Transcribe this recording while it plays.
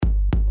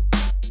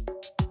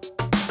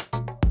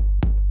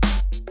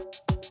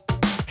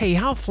Hey,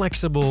 how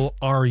flexible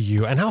are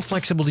you, and how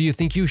flexible do you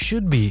think you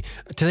should be?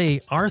 Today,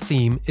 our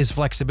theme is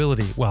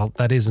flexibility. Well,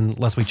 that is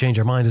unless we change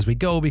our mind as we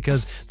go,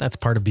 because that's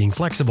part of being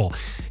flexible.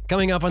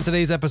 Coming up on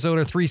today's episode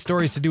are 3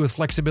 stories to do with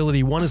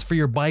flexibility. One is for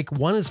your bike,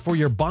 one is for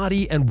your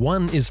body, and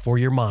one is for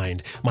your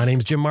mind. My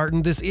name's Jim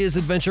Martin. This is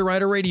Adventure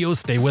Rider Radio.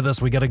 Stay with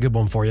us. We got a good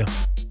one for you.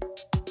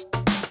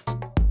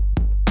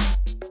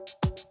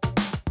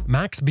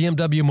 Max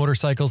BMW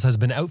Motorcycles has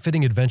been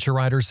outfitting adventure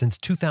riders since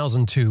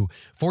 2002.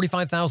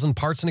 45,000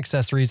 parts and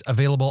accessories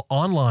available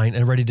online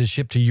and ready to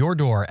ship to your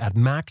door at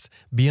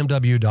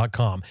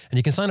maxbmw.com. And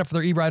you can sign up for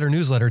their e-rider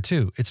newsletter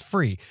too. It's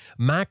free.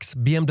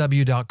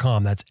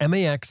 maxbmw.com. That's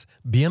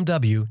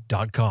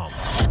maxbmw.com.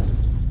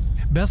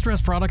 Best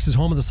Rest Products is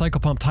home of the Cycle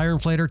Pump Tire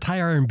Inflator,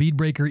 Tire Iron Bead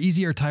Breaker,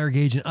 Easy Air Tire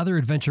Gauge, and other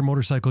adventure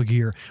motorcycle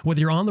gear.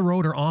 Whether you're on the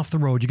road or off the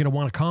road, you're going to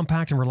want a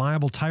compact and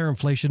reliable tire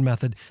inflation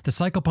method. The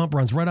Cycle Pump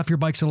runs right off your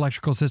bike's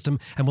electrical system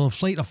and will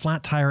inflate a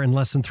flat tire in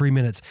less than 3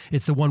 minutes.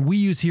 It's the one we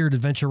use here at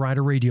Adventure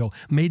Rider Radio.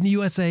 Made in the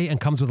USA and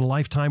comes with a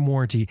lifetime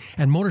warranty.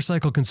 And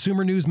Motorcycle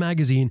Consumer News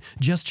Magazine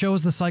just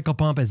chose the Cycle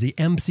Pump as the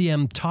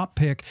MCM top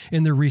pick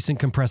in their recent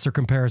compressor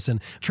comparison.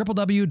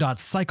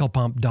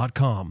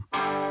 www.cyclepump.com.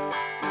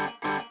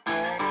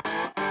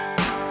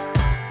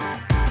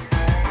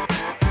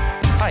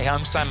 Hi,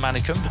 I'm Sam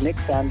Manicum. Nick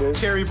Sanders.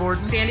 Terry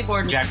Borden. Sandy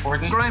Borden. Jack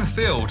Borden. Graham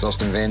Field.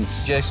 Dustin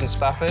Vince. Jason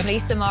Spafford.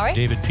 Lisa Murray.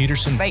 David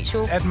Peterson.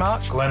 Rachel. Ed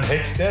March. Glenn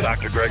Hickstead.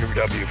 Dr. Gregory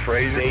W.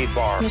 Fraser. Dave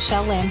Barr.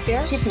 Michelle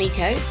Lamphere. Tiffany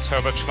Coates.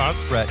 Herbert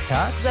Schwartz. Brett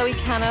Cox. Zoe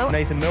Cano.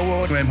 Nathan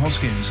Millward. Graham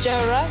Hoskins. Joe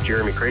Rush.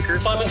 Jeremy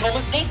Craker. Simon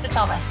Thomas. Lisa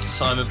Thomas.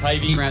 Simon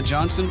Pavey. Grant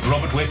Johnson.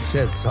 Robert Wick.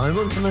 Seth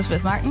Simon.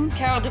 Elizabeth Martin.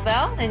 Carol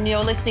DeVal, and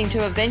you're listening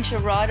to Adventure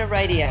Rider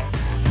Radio.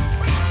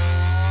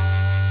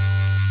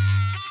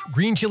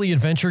 Green Chili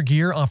Adventure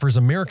Gear offers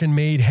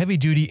American-made,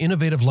 heavy-duty,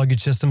 innovative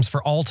luggage systems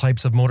for all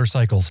types of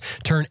motorcycles.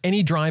 Turn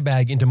any dry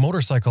bag into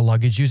motorcycle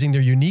luggage using their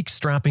unique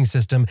strapping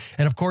system.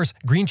 And of course,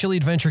 Green Chili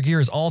Adventure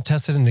Gear is all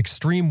tested in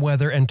extreme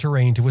weather and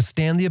terrain to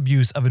withstand the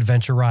abuse of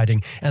adventure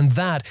riding. And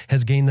that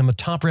has gained them a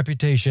top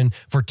reputation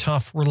for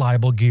tough,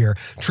 reliable gear.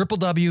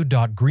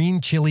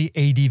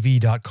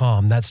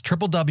 www.greenchiliadv.com. That's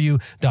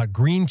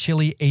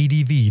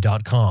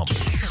www.greenchiliadv.com.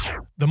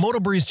 The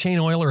MotoBreeze chain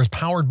oiler is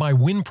powered by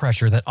wind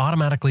pressure that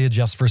automatically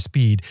adjusts for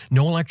speed.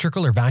 No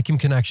electrical or vacuum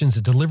connections.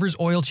 It delivers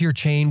oil to your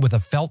chain with a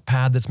felt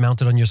pad that's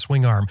mounted on your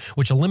swing arm,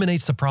 which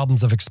eliminates the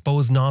problems of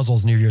exposed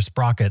nozzles near your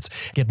sprockets.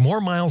 Get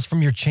more miles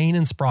from your chain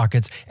and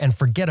sprockets and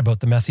forget about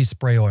the messy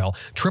spray oil.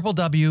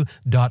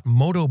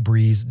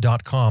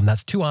 www.motobreeze.com.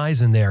 That's 2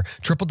 I's in there.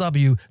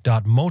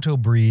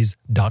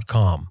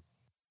 www.motobreeze.com.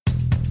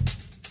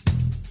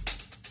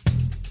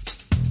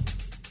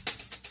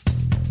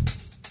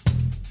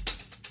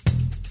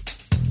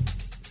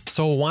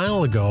 So a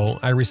while ago,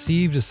 I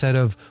received a set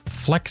of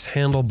Flex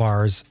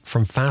handlebars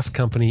from Fast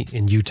Company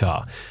in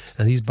Utah.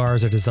 And these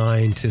bars are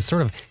designed to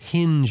sort of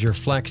hinge or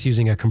flex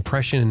using a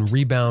compression and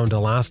rebound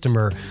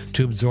elastomer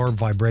to absorb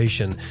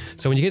vibration.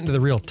 So when you get into the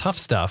real tough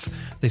stuff,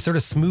 they sort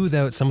of smooth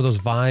out some of those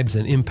vibes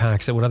and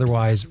impacts that would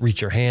otherwise reach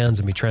your hands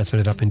and be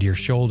transmitted up into your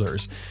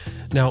shoulders.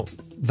 Now,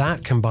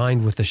 that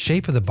combined with the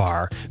shape of the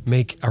bar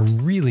make a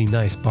really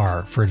nice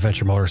bar for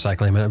adventure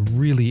motorcycling. I mean, I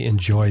really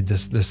enjoyed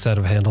this set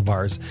of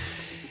handlebars.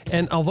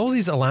 And although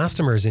these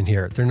elastomers in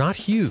here, they're not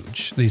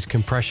huge, these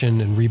compression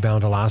and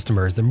rebound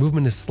elastomers, their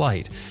movement is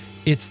slight.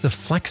 It's the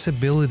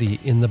flexibility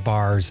in the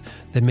bars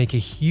that make a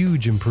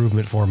huge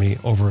improvement for me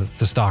over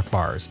the stock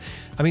bars.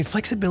 I mean,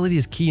 flexibility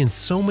is key in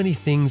so many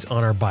things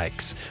on our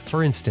bikes.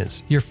 For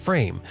instance, your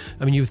frame.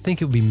 I mean, you would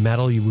think it would be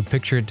metal, you would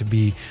picture it to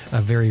be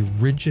a very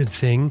rigid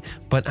thing,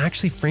 but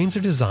actually frames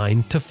are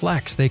designed to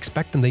flex. They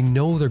expect them, they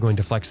know they're going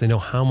to flex, they know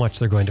how much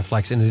they're going to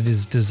flex, and it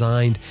is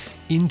designed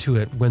into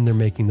it when they're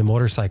making the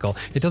motorcycle.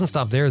 It doesn't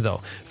stop there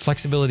though.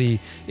 Flexibility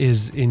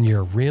is in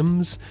your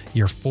rims,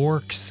 your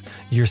forks,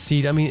 your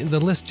seat. I mean, the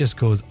list just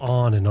goes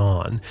on and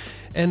on.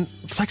 And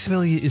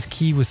flexibility is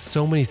key with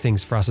so many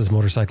things for us as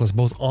motorcyclists,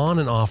 both on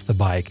and off the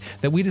bike,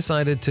 that we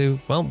decided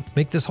to, well,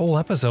 make this whole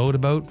episode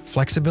about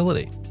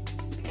flexibility.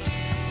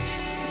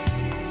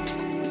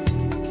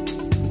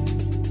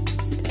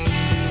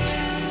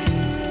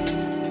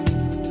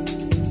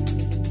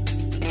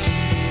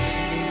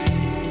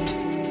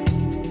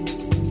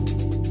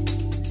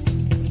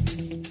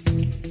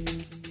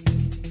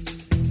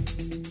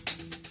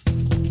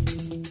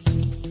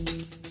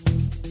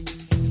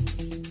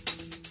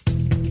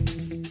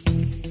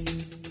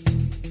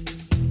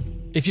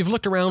 If you've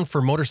looked around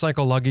for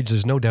motorcycle luggage,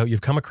 there's no doubt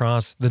you've come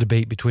across the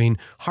debate between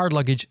hard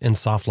luggage and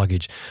soft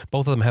luggage.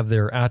 Both of them have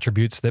their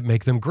attributes that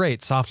make them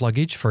great. Soft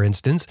luggage, for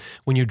instance,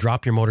 when you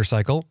drop your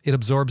motorcycle, it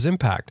absorbs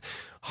impact.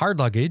 Hard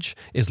luggage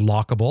is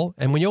lockable,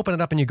 and when you open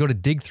it up and you go to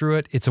dig through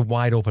it, it's a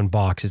wide open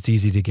box. It's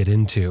easy to get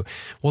into.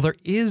 Well, there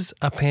is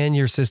a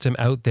pannier system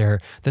out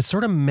there that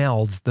sort of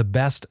melds the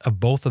best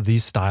of both of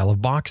these style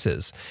of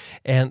boxes.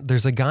 And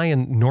there's a guy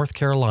in North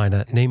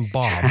Carolina named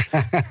Bob.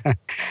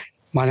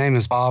 My name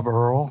is Bob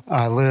Earl.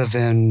 I live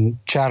in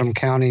Chatham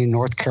County,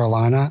 North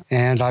Carolina,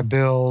 and I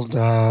build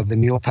the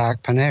mule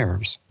pack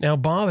panniers. Now,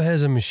 Bob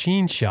has a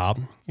machine shop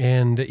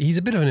And he's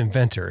a bit of an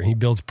inventor. He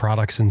builds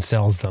products and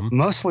sells them.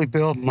 Mostly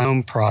build my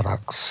own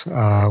products.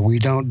 We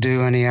don't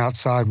do any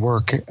outside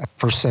work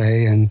per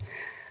se, and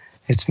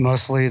it's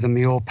mostly the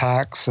mule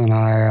packs, and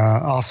I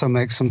also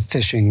make some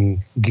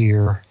fishing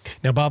gear.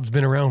 Now, Bob's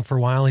been around for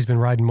a while. He's been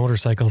riding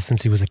motorcycles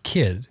since he was a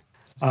kid.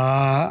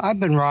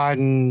 I've been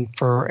riding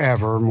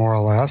forever, more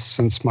or less,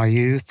 since my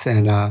youth,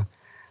 and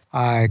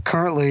I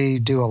currently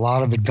do a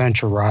lot of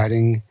adventure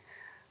riding.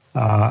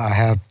 I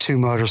have 2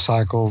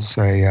 motorcycles,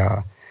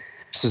 a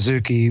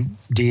Suzuki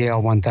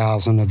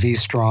DL1000, a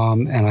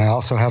V-Strom, and I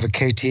also have a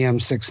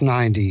KTM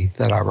 690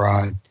 that I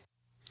ride.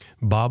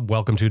 Bob,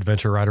 welcome to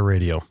Adventure Rider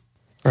Radio.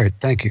 Great,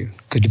 thank you.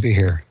 Good to be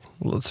here.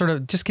 Let's sort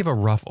of just give a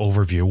rough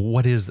overview.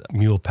 What is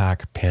Mule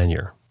Pack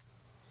pannier?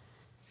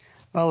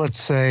 Well,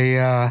 it's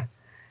a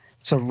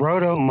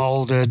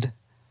roto-molded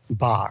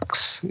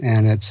box,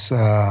 and it's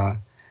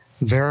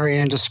very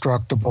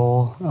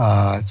indestructible.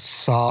 It's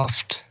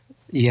soft,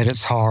 yet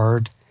it's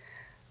hard.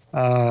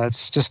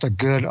 It's just a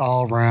good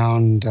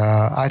all-round,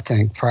 I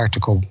think,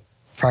 practical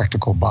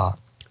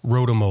box.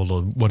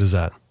 Roto-molded, what is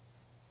that?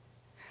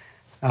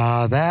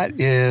 That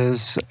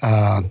is,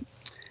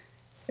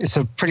 it's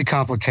a pretty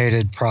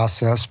complicated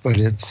process, but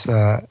it's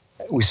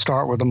we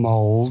start with a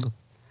mold.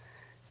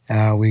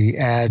 We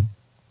add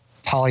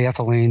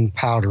polyethylene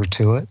powder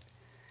to it,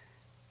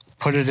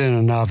 put it in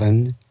an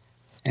oven,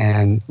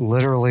 and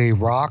literally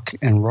rock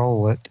and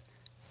roll it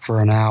for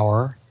an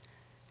hour,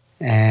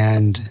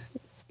 and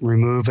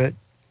remove it,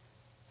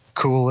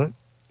 cool it,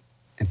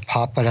 and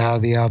pop it out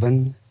of the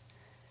oven,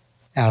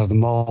 out of the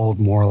mold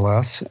more or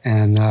less,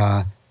 and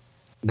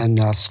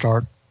then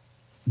start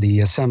the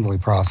assembly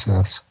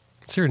process.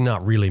 So you're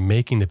not really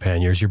making the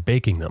panniers, you're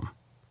baking them.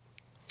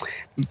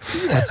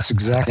 That's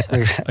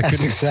exactly. I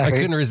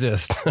couldn't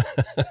resist.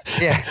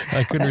 Yeah,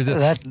 I couldn't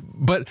resist.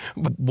 But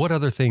what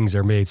other things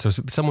are made so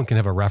someone can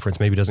have a reference?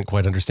 Maybe doesn't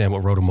quite understand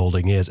what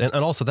rotomolding is, and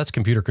also that's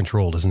computer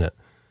controlled, isn't it?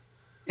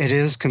 It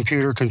is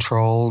computer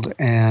controlled,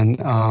 and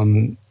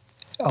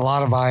a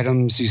lot of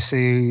items you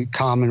see.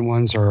 Common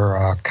ones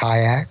are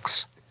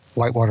kayaks,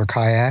 whitewater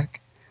kayak,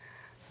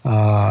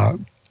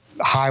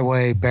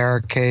 highway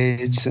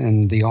barricades,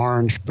 and the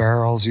orange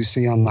barrels you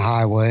see on the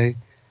highway.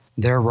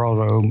 They're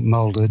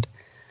roto-molded.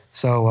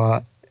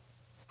 So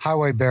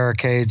highway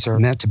barricades are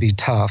meant to be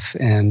tough,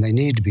 and they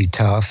need to be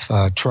tough.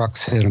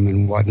 Trucks hit them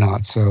and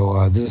whatnot.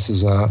 So this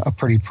is a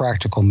pretty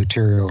practical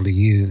material to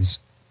use.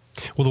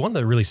 Well, the one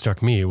that really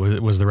struck me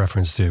was the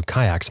reference to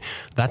kayaks.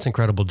 That's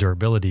incredible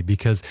durability,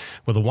 because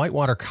with a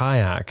whitewater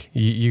kayak,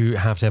 you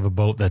have to have a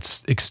boat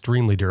that's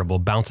extremely durable,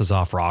 bounces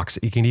off rocks.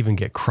 You can even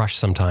get crushed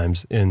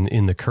sometimes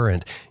in the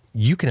current.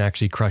 You can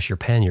actually crush your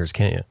panniers,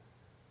 can't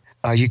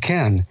you? You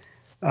can.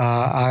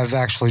 I've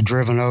actually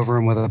driven over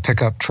them with a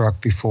pickup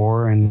truck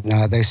before, and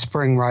they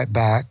spring right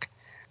back.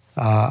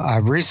 I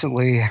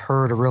recently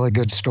heard a really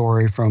good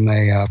story from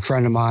a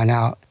friend of mine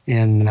out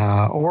in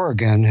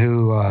Oregon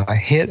who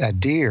hit a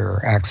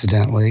deer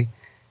accidentally,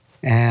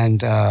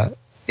 and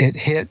it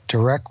hit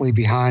directly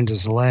behind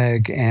his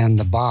leg and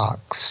the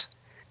box.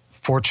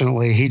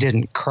 Fortunately, he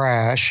didn't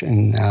crash,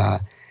 and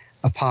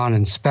upon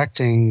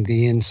inspecting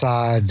the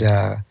inside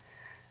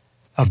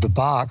of the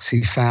box,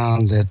 he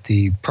found that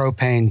the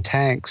propane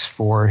tanks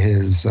for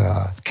his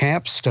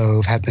camp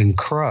stove had been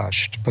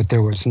crushed, but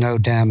there was no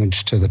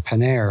damage to the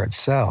pannier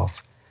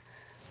itself.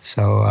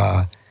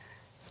 So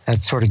that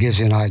sort of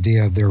gives you an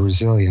idea of their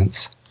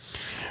resilience.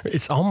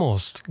 It's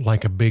almost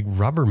like a big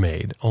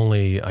Rubbermaid,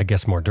 only, I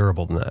guess, more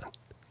durable than that.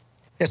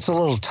 It's a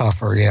little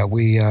tougher, yeah.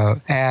 We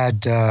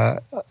add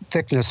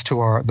thickness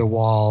to the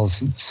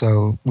walls,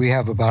 so we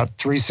have about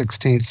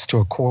 3/16 to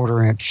a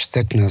 1/4 inch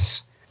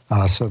thickness.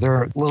 So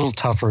they're a little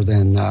tougher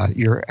than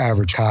your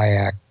average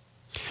kayak.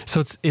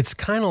 So it's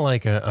kind of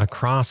like a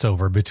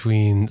crossover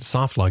between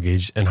soft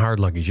luggage and hard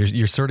luggage.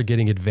 You're sort of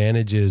getting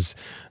advantages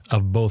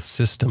of both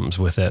systems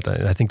with it.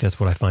 I think that's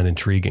what I find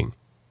intriguing.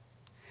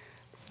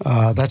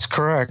 That's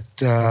correct.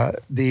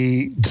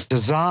 The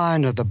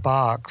design of the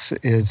box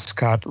is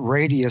got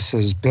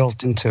radiuses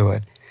built into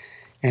it,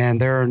 and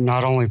they're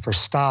not only for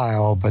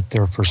style, but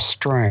they're for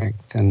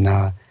strength.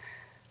 And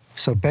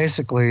so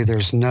basically,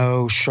 there's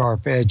no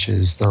sharp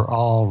edges. They're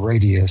all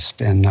radiused,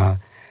 and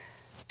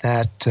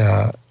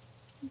that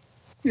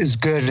is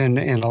good in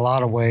a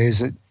lot of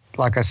ways.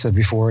 Like I said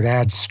before, it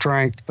adds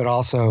strength, but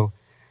also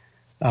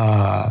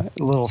a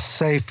little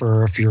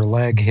safer if your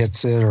leg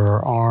hits it or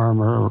arm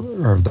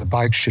or the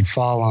bike should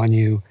fall on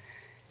you.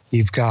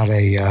 You've got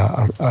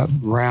a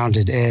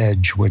rounded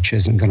edge, which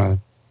isn't going to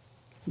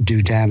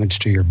do damage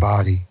to your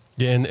body.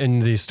 Yeah,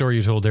 and the story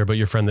you told there about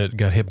your friend that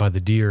got hit by the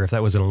deer, if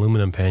that was an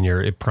aluminum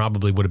pannier, it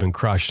probably would have been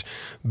crushed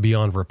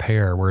beyond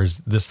repair,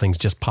 whereas this thing's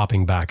just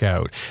popping back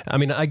out. I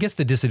mean, I guess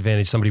the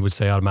disadvantage somebody would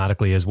say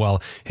automatically is,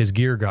 well, his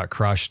gear got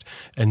crushed,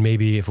 and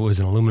maybe if it was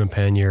an aluminum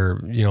pannier,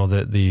 you know,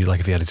 the like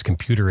if he had his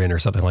computer in or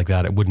something like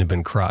that, it wouldn't have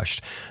been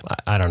crushed.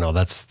 I don't know.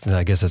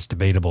 I guess that's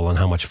debatable on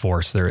how much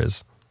force there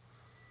is.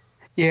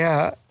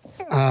 Yeah,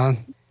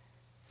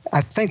 I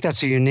think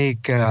that's a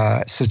unique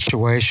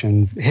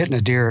situation. Hitting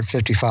a deer at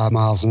 55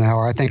 miles an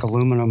hour, I think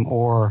aluminum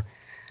or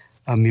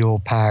a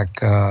mule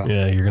pack.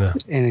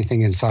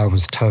 Anything inside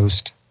was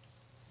toast.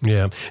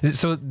 Yeah.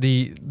 So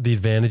the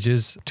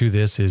advantages to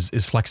this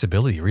is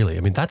flexibility, really. I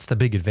mean, that's the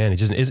big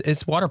advantage, isn't it?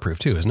 It's waterproof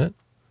too, isn't it?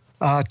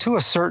 To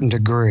a certain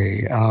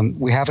degree.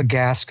 We have a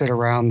gasket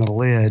around the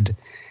lid,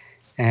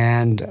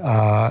 and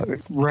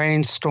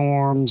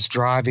rainstorms,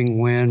 driving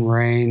wind,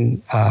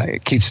 rain,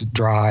 it keeps it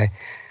dry.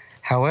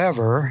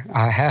 However,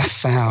 I have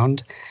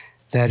found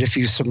that if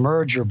you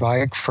submerge your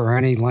bike for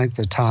any length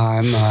of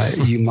time,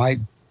 you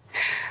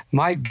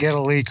might get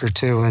a leak or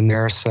two in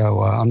there.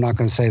 So I'm not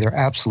going to say they're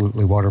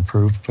absolutely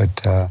waterproof,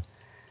 but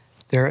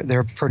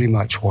they're pretty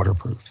much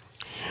waterproof.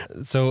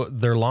 So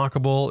they're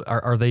lockable.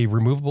 Are they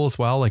removable as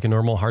well, like a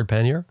normal hard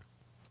pannier?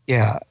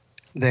 Yeah,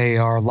 they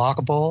are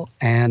lockable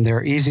and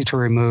they're easy to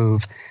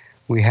remove.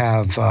 We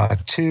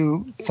have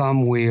 2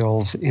 thumb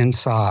wheels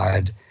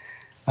inside.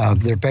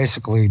 They're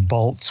basically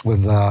bolts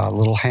with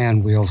little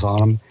hand wheels on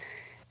them,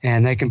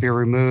 and they can be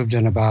removed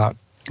in about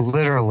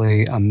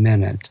literally a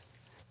minute.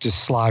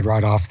 Just slide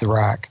right off the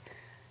rack.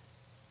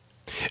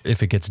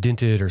 If it gets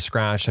dented or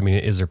scratched, I mean,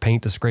 is there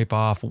paint to scrape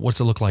off? What's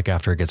it look like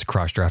after it gets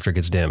crushed or after it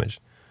gets damaged?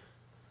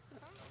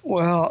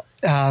 Well,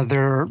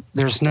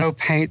 there's no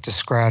paint to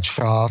scratch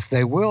off.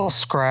 They will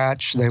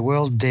scratch. They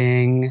will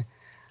ding.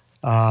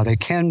 They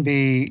can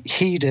be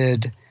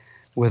heated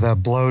with a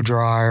blow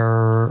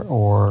dryer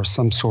or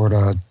some sort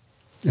of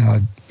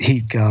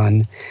heat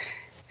gun,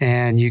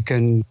 and you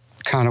can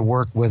kind of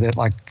work with it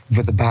like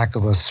with the back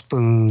of a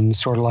spoon,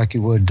 sort of like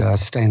you would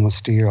stainless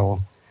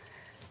steel,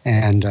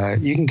 and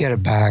you can get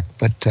it back,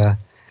 but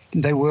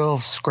they will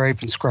scrape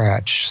and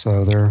scratch,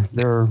 so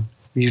they're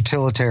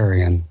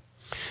utilitarian.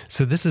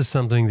 So this is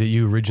something that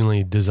you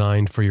originally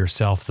designed for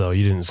yourself, though.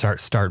 You didn't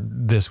start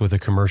this with a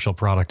commercial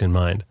product in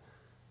mind.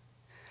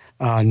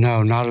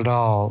 No, not at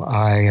all.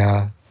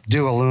 I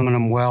do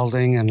aluminum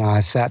welding, and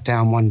I sat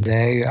down one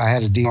day. I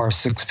had a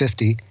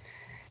DR650,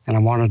 and I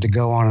wanted to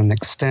go on an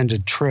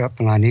extended trip,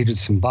 and I needed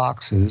some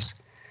boxes.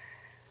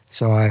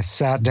 So I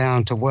sat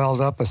down to weld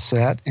up a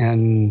set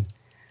and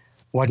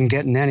wasn't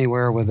getting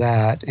anywhere with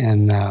that.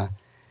 And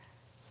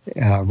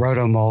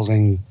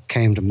rotomolding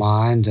came to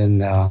mind,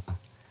 and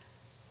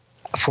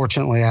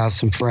fortunately I have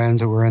some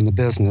friends who were in the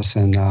business,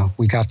 and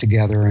we got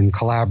together and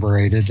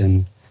collaborated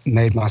and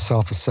made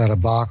myself a set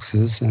of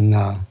boxes and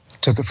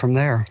took it from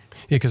there.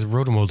 Yeah, because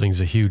rotomolding is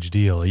a huge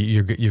deal.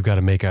 You've got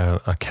to make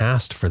a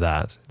cast for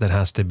that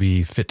has to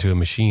be fit to a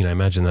machine. I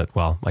imagine that,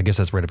 well, I guess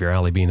that's right up your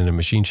alley, being in a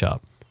machine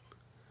shop.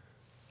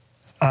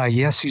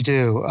 Yes, you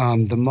do.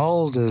 The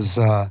mold is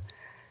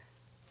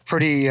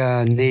pretty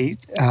neat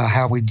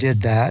how we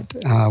did that.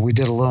 We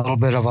did a little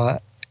bit of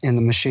it in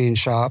the machine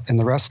shop, and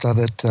the rest of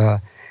it,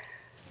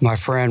 my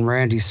friend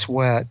Randy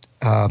Sweat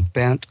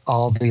bent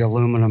all the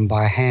aluminum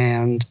by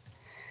hand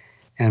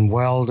and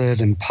welded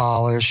and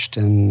polished,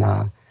 and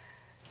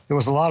it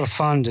was a lot of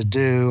fun to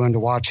do and to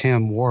watch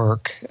him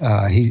work.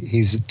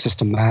 He's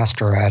just a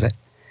master at it.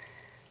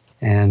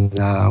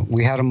 And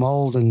we had a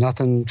mold and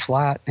nothing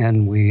flat,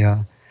 and we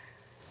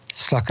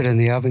stuck it in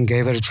the oven,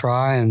 gave it a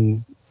try,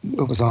 and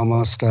it was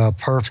almost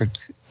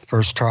perfect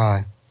first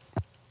try.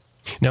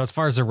 Now, as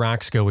far as the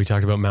racks go, we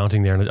talked about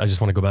mounting there, and I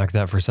just want to go back to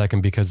that for a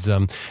second because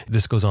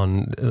this goes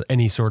on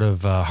any sort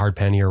of hard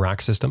pannier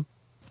rack system?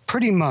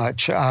 Pretty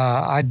much.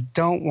 I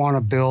don't want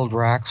to build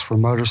racks for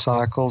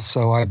motorcycles,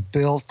 so I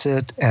built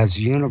it as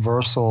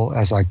universal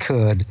as I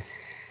could,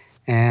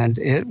 and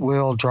it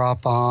will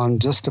drop on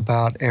just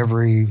about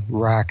every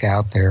rack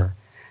out there.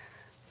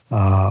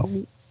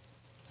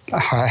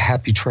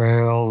 Happy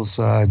Trails,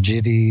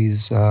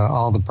 Jitties,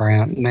 all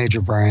the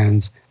major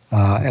brands,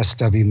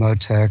 SW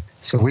Motec.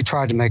 So we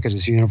tried to make it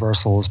as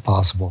universal as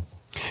possible.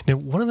 Now,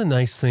 one of the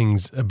nice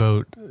things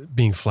about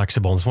being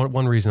flexible, and it's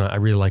one reason I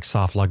really like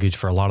soft luggage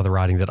for a lot of the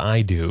riding that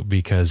I do,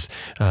 because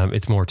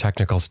it's more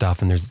technical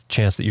stuff and there's a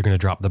chance that you're going to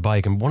drop the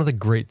bike. And one of the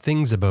great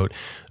things about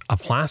a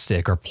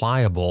plastic or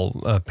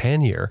pliable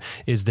pannier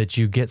is that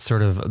you get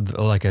sort of,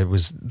 like I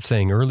was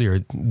saying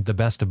earlier, the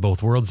best of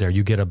both worlds there.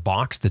 You get a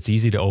box that's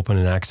easy to open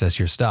and access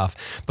your stuff,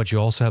 but you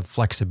also have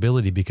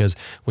flexibility because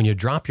when you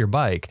drop your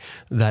bike,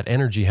 that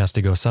energy has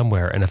to go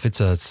somewhere. And if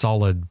it's a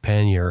solid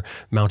pannier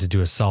mounted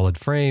to a solid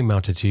frame,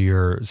 mounted to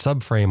your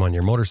subframe on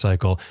your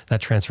motorcycle,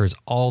 that transfers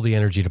all the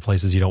energy to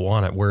places you don't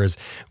want it. Whereas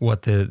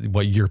what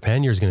your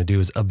pannier is going to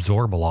do is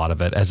absorb a lot of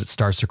it as it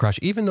starts to crush,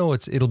 even though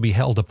it'll be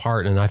held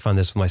apart. And I find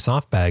this with my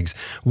soft bags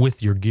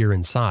with your gear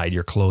inside,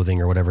 your clothing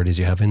or whatever it is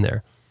you have in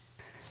there.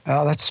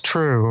 That's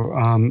true.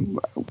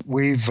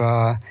 We've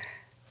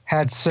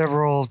had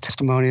several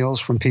testimonials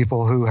from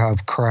people who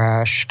have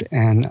crashed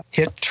and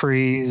hit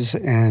trees,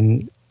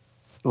 and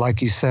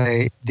like you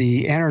say,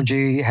 the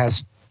energy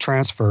has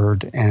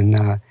transferred,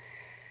 and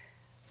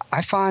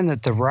I find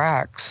that the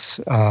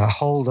racks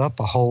hold up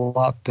a whole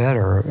lot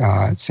better.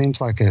 It seems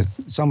like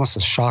it's almost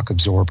a shock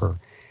absorber.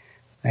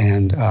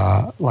 And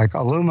like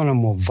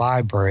aluminum will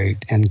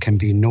vibrate and can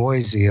be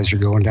noisy as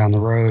you're going down the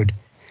road.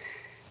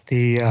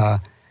 The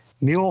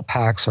mule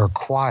packs are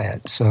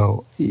quiet,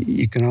 so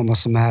you can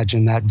almost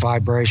imagine that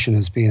vibration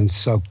is being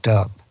soaked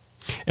up.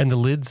 And the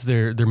lids,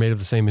 they're made of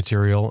the same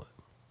material?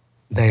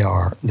 They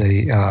are.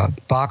 The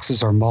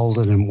boxes are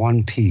molded in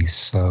one piece,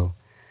 so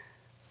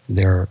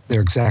they're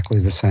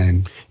exactly the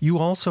same. You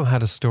also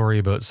had a story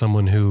about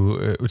someone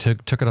who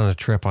took it on a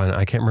trip.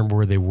 I can't remember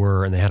where they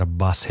were, and they had a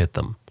bus hit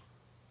them.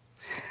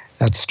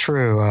 That's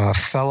true. A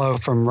fellow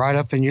from right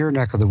up in your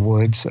neck of the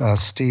woods,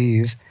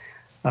 Steve,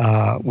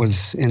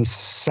 was in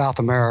South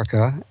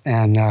America,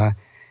 and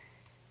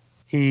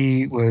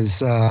he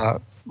was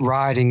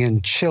riding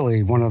in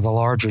Chile, one of the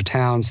larger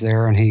towns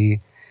there, and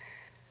he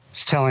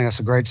was telling us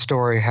a great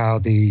story how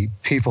the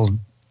people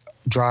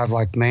drive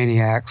like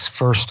maniacs,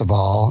 first of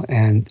all,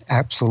 and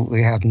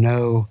absolutely have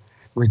no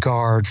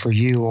regard for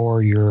you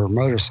or your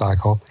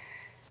motorcycle.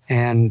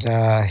 And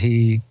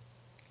he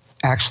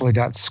actually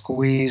got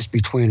squeezed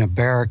between a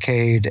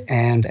barricade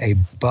and a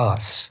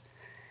bus.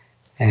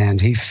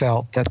 And he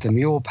felt that the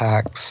mule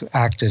packs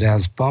acted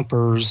as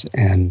bumpers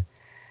and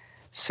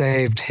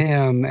saved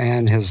him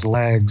and his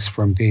legs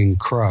from being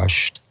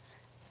crushed.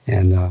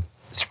 And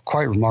it's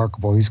quite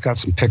remarkable. He's got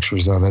some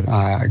pictures of it.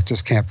 I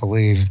just can't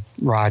believe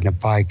riding a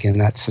bike in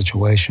that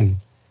situation.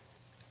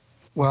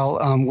 Well,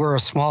 we're a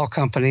small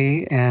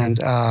company, and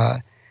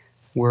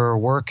we're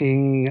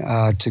working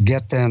to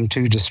get them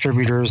to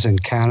distributors in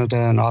Canada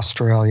and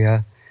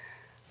Australia.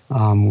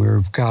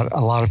 We've got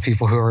a lot of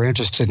people who are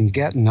interested in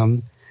getting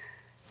them,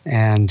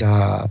 and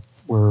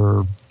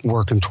we're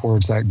working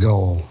towards that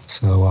goal.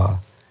 So.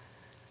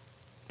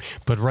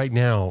 But right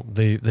now,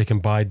 they can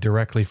buy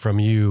directly from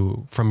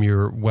you, from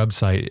your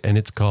website, and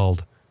it's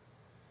called?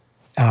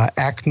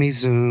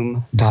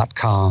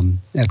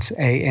 AcmeZoom.com. That's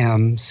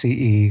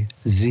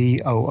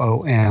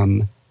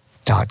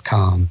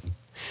AMCEZOOM.com.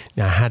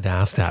 Now, I had to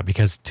ask that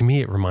because to me,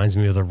 it reminds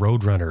me of the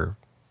Roadrunner.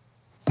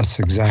 That's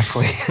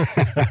exactly.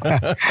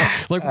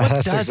 Like,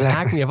 what does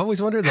Acme? I've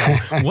always wondered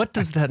that. What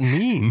does that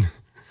mean?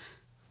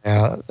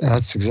 Yeah,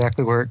 that's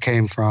exactly where it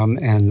came from,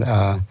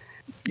 and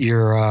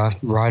you're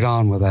right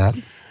on with that.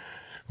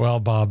 Well,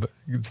 Bob,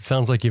 it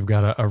sounds like you've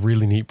got a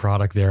really neat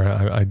product there.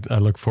 I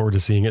look forward to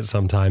seeing it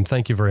sometime.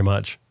 Thank you very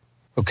much.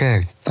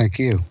 Okay, thank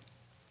you.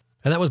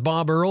 And that was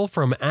Bob Earl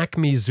from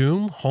Acme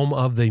Zoom, home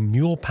of the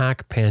Mule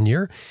Pack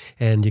Pannier.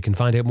 And you can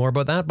find out more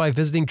about that by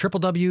visiting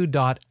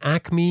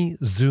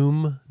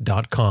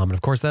www.acmezoom.com. And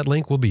of course, that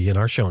link will be in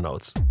our show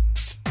notes.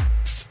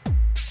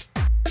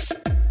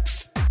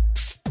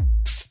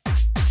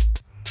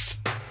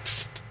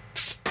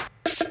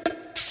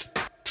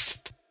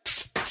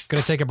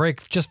 Going to take a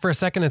break just for a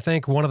second and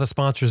thank one of the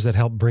sponsors that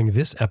helped bring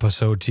this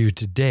episode to you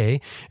today,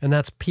 and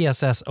that's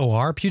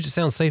PSSOR, Puget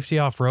Sound Safety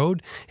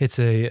Off-Road. It's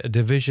a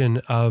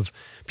division of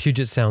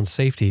Puget Sound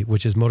Safety,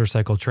 which is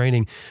motorcycle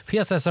training.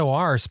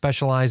 PSSOR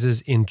specializes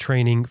in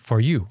training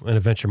for you, an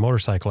adventure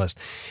motorcyclist.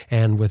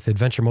 And with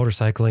adventure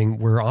motorcycling,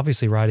 we're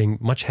obviously riding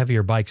much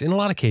heavier bikes, in a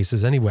lot of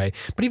cases anyway.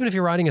 But even if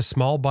you're riding a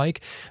small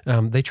bike,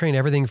 they train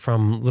everything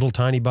from little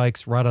tiny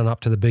bikes right on up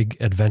to the big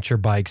adventure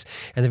bikes.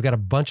 And they've got a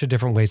bunch of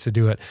different ways to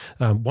do it.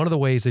 One of the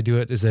ways they do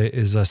it is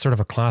a sort of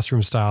a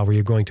classroom style where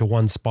you're going to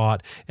one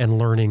spot and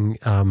learning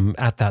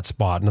at that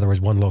spot. In other words,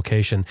 one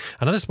location.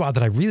 Another spot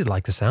that I really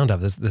like the sound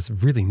of, that's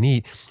really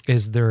neat,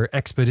 is their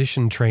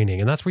expedition training.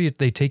 And that's where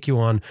they take you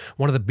on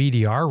one of the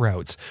BDR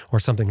routes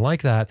or something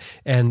like that.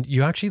 And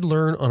you actually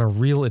learn on a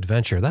real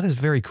adventure. That is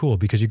very cool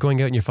because you're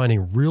going out and you're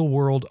finding real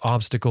world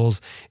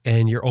obstacles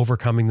and you're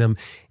overcoming them.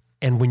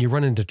 And when you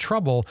run into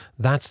trouble,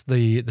 that's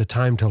the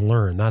time to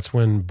learn. That's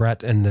when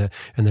Brett and the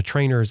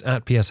trainers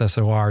at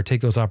PSSOR take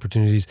those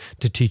opportunities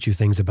to teach you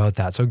things about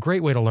that. So a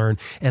great way to learn.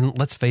 And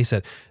let's face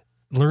it,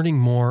 learning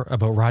more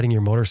about riding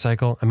your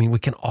motorcycle, I mean, we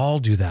can all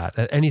do that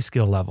at any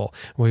skill level.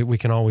 We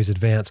can always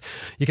advance.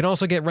 You can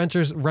also get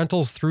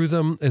rentals through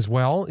them as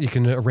well. You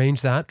can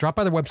arrange that. Drop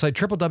by their website,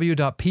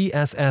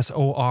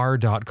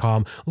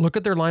 www.pssor.com. Look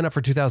at their lineup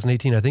for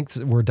 2018. I think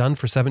we're done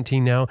for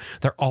 17 now.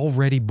 They're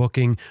already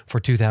booking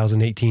for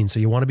 2018. So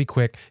you want to be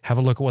quick. Have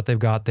a look at what they've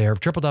got there.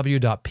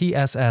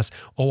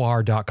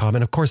 www.pssor.com.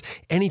 And of course,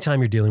 anytime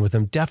you're dealing with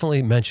them,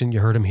 definitely mention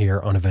you heard them here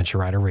on Adventure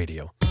Rider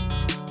Radio.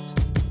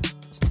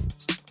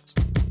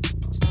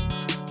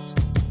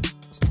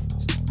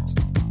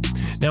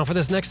 Now, for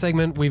this next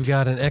segment, we've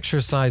got an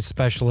exercise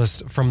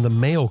specialist from the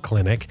Mayo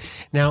Clinic.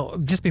 Now,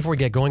 just before we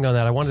get going on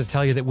that, I wanted to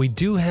tell you that we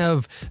do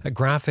have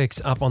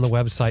graphics up on the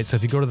website. So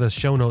if you go to the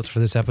show notes for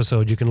this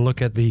episode, you can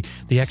look at the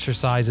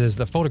exercises,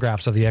 the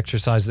photographs of the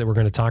exercises that we're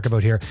going to talk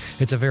about here.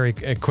 It's a very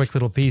quick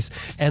little piece.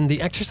 And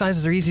the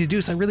exercises are easy to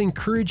do, so I really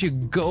encourage you,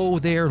 go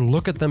there,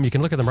 look at them. You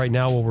can look at them right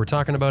now while we're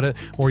talking about it,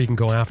 or you can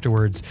go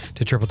afterwards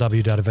to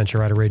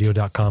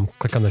www.adventureriderradio.com,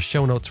 click on the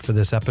show notes for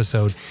this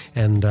episode,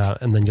 and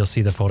then you'll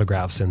see the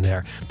photographs in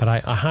there. But I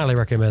highly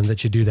recommend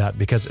that you do that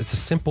because it's a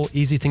simple,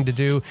 easy thing to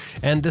do.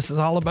 And this is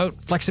all about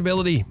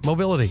flexibility,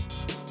 mobility.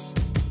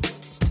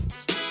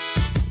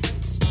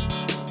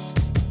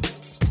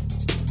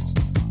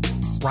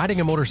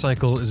 riding a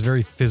motorcycle is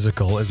very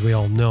physical, as we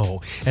all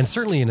know, and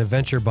certainly an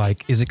adventure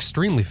bike is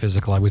extremely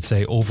physical, I would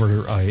say,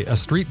 over a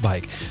street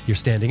bike. You're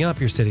standing up,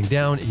 you're sitting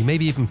down, and you may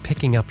be even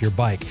picking up your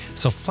bike.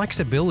 So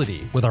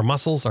flexibility with our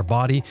muscles, our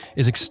body,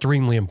 is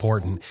extremely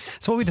important.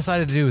 So what we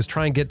decided to do is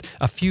try and get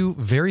a few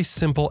very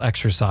simple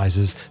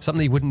exercises,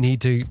 something you wouldn't need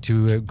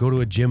to go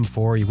to a gym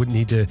for, you wouldn't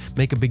need to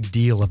make a big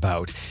deal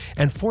about.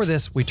 And for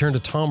this, we turned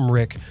to Tom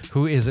Rick,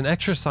 who is an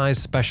exercise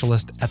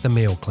specialist at the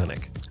Mayo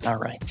Clinic. All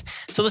right.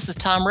 So this is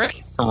Tom Rick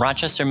from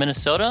Rochester,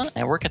 Minnesota.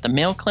 I work at the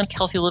Mayo Clinic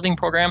Healthy Living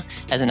Program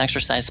as an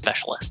exercise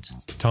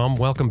specialist. Tom,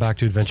 welcome back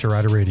to Adventure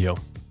Rider Radio.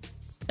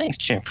 Thanks,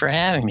 Jim, for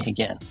having me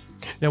again.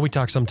 Now, we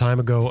talked some time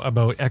ago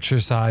about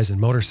exercise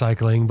and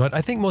motorcycling, but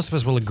I think most of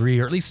us will agree,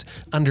 or at least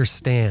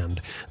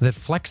understand, that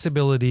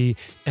flexibility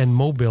and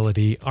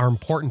mobility are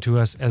important to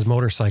us as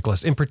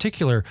motorcyclists, in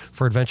particular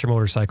for adventure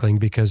motorcycling,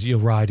 because you'll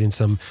ride in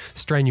some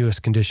strenuous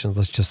conditions,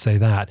 let's just say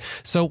that.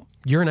 So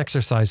you're an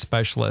exercise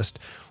specialist.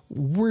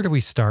 Where do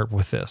we start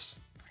with this?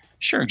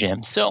 Sure,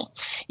 Jim. So,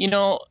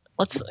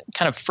 let's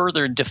kind of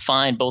further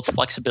define both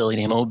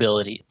flexibility and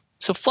mobility.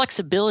 So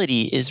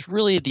flexibility is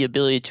really the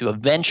ability to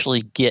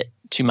eventually get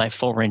to my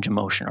full range of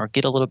motion or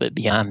get a little bit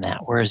beyond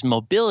that, whereas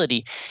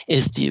mobility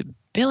is the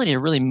ability to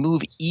really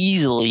move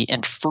easily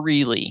and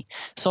freely.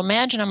 So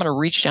imagine I'm going to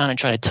reach down and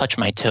try to touch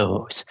my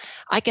toes.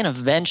 I can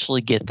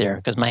eventually get there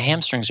because my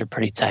hamstrings are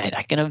pretty tight.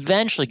 I can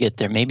eventually get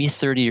there, maybe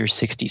 30 or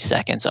 60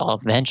 seconds. I'll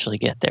eventually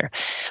get there.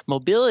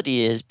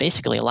 Mobility is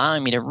basically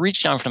allowing me to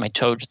reach down for my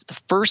toes the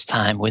first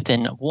time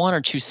within 1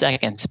 or 2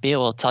 seconds to be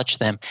able to touch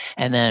them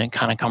and then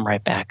kind of come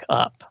right back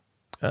up.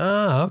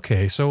 Ah,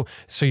 okay. So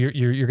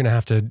you're going to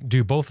have to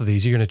do both of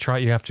these. You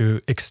have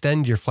to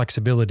extend your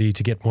flexibility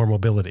to get more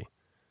mobility.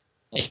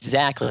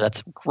 Exactly.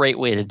 That's a great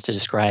way to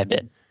describe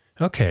it.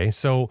 Okay.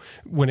 So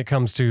when it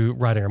comes to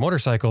riding our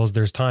motorcycles,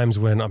 there's times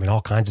when,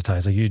 all kinds of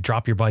times, like you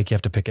drop your bike, you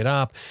have to pick it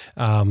up.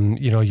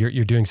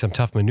 You're doing some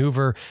tough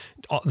maneuver.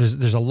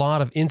 There's a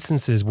lot of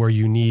instances where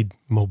you need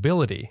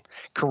mobility.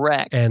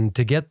 Correct. And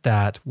to get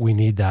that, we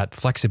need that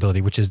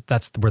flexibility,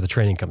 that's where the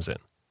training comes in.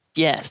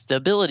 Yes, the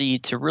ability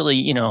to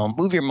really,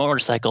 move your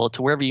motorcycle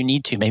to wherever you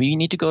need to. Maybe you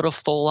need to go to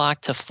full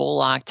lock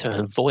to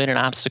avoid an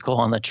obstacle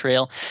on the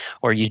trail,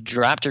 or you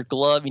dropped your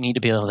glove. You need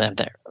to be able to have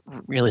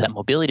that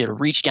mobility to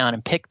reach down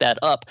and pick that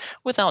up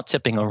without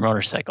tipping a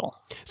motorcycle.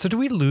 So do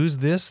we lose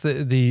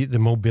the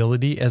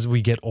mobility as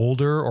we get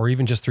older, or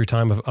even just through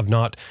time of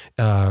not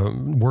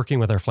working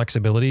with our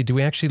flexibility? Do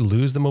we actually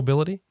lose the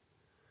mobility?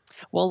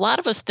 Well, a lot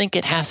of us think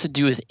it has to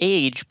do with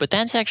age, but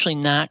that's actually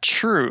not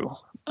true.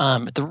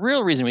 The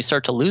real reason we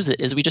start to lose it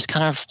is we just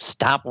kind of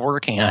stop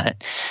working on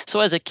it.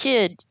 So as a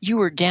kid, you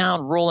were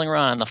down rolling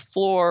around on the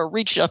floor,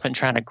 reached up and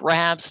trying to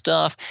grab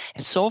stuff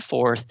and so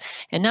forth.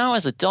 And now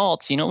as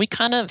adults, we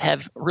kind of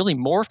have really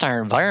morphed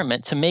our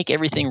environment to make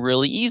everything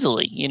really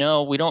easily.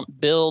 We don't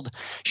build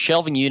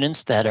shelving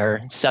units that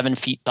are 7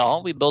 feet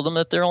tall. We build them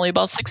that they're only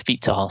about 6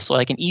 feet tall. So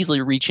I can easily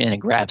reach in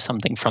and grab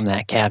something from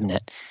that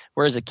cabinet.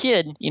 Whereas a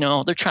kid,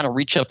 they're trying to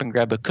reach up and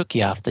grab a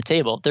cookie off the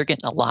table. They're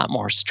getting a lot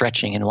more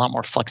stretching and a lot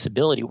more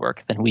flexibility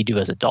work than we do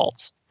as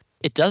adults.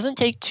 It doesn't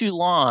take too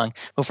long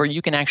before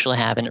you can actually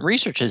have, and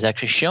research has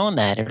actually shown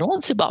that it only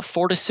takes about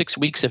 4 to 6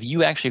 weeks of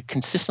you actually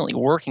consistently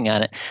working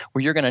on it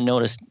where you're going to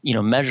notice,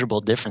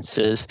 measurable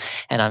differences.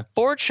 And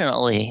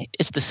unfortunately,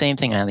 it's the same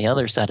thing on the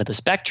other side of the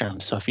spectrum.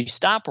 So if you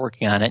stop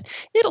working on it,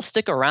 it'll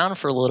stick around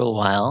for a little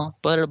while,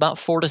 but at about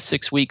 4 to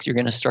 6 weeks, you're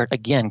going to start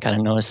again kind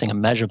of noticing a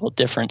measurable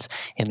difference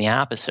in the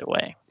opposite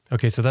way.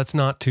 Okay, so that's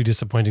not too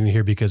disappointing to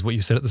hear, because what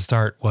you said at the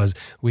start was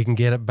we can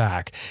get it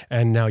back.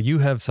 And now you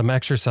have some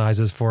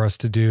exercises for us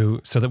to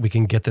do so that we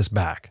can get this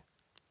back.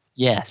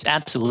 Yes,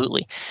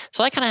 absolutely.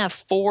 So I kind of have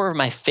 4 of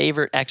my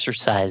favorite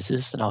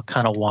exercises that I'll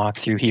kind of walk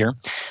through here.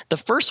 The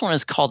first one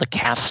is called the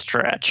calf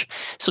stretch.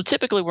 So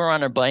typically we're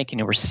on our bike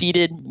and we're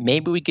seated.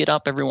 Maybe we get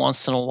up every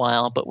once in a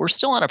while, but we're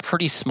still on a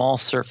pretty small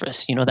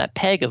surface. That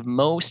peg of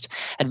most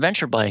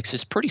adventure bikes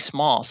is pretty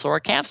small. So our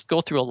calves go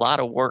through a lot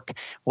of work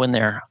when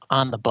they're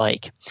on the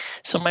bike.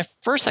 So my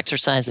first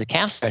exercise, the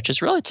calf stretch,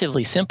 is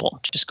relatively simple.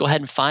 Just go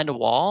ahead and find a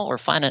wall or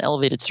find an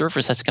elevated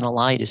surface that's going to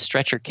allow you to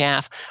stretch your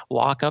calf,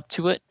 walk up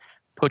to it,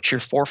 put your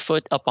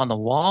forefoot up on the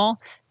wall,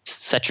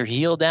 set your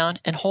heel down,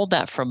 and hold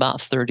that for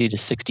about 30 to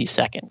 60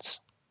 seconds.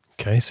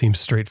 Okay, seems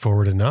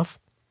straightforward enough.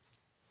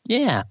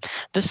 Yeah.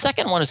 The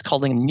second one is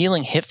called a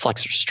kneeling hip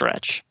flexor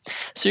stretch.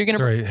 So you're going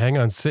to... Sorry, hang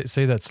on.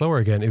 Say that slower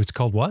again. It was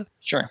called what?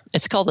 Sure.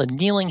 It's called a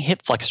kneeling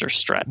hip flexor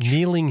stretch.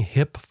 Kneeling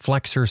hip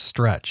flexor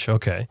stretch.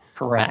 Okay.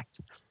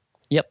 Correct.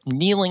 Yep.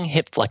 Kneeling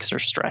hip flexor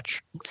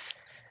stretch.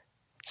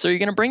 So you're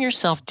going to bring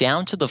yourself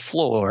down to the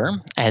floor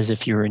as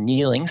if you were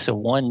kneeling. So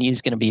one knee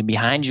is going to be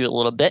behind you a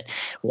little bit.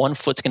 One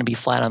foot's going to be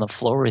flat on the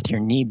floor with your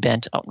knee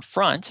bent out in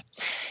front.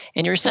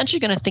 And you're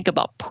essentially going to think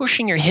about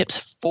pushing your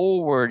hips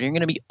forward. You're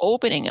going to be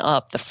opening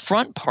up the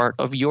front part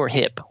of your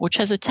hip, which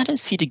has a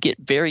tendency to get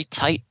very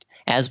tight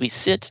as we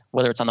sit,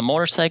 whether it's on the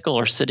motorcycle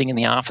or sitting in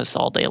the office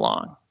all day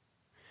long.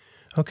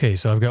 Okay,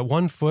 so I've got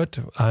one foot.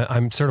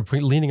 I'm sort of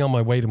leaning on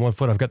my weight in one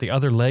foot. I've got the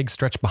other leg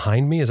stretched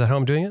behind me. Is that how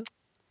I'm doing it?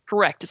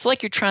 Correct. It's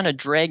like you're trying to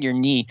drag your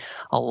knee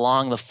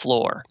along the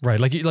floor. Right,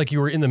 like you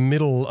were in the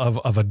middle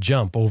of a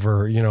jump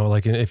over,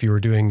 like if you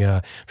were doing,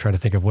 trying to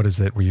think of what is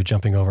it where you're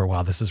jumping over.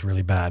 Wow, this is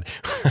really bad.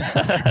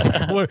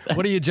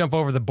 what do you jump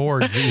over, the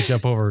boards that you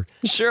jump over?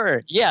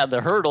 Sure. Yeah,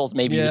 the hurdles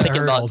maybe you're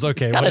thinking hurdles. about.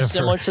 Okay, it's kind of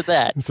similar to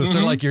that. So sort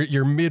of like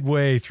you're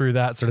midway through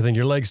that sort of thing.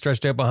 Your leg's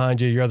stretched out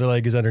behind you, your other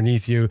leg is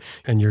underneath you,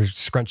 and you're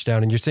scrunched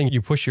down. And you're saying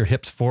you push your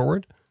hips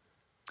forward?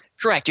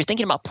 Correct. You're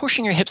thinking about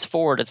pushing your hips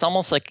forward. It's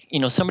almost like,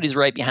 somebody's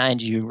right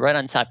behind you, right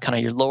on top, kind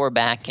of your lower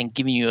back, and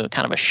giving you a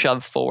kind of a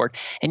shove forward.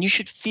 And you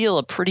should feel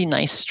a pretty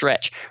nice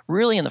stretch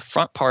really in the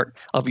front part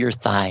of your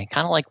thigh,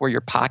 kind of like where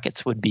your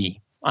pockets would be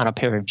on a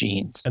pair of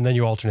jeans. And then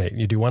you alternate.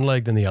 You do one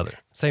leg, then the other.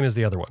 Same as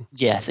the other one.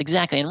 Yes,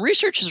 exactly. And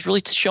research has really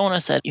shown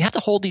us that you have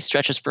to hold these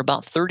stretches for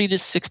about 30 to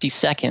 60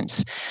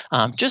 seconds,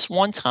 just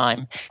one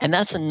time. And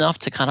that's enough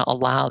to kind of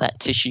allow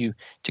that tissue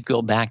to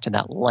go back to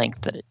that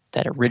length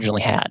that it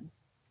originally had.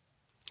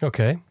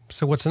 Okay.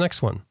 So what's the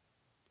next one?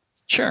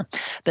 Sure.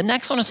 The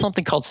next one is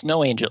something called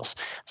snow angels.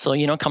 So,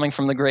 coming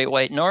from the Great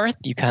White North,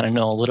 you kind of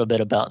know a little bit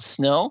about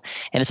snow,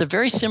 and it's a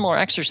very similar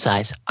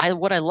exercise.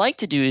 What I like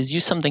to do is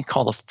use something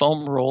called a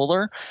foam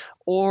roller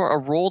or a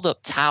rolled up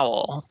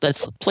towel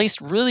that's placed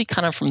really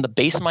kind of from the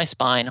base of my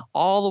spine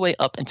all the way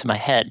up into my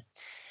head.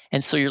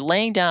 And so you're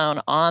laying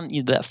down on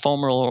that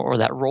foam roller or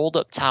that rolled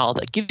up towel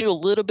that gives you a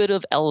little bit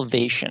of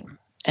elevation.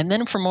 And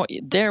then from what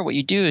you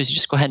do is you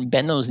just go ahead and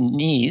bend those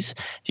knees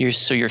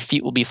so your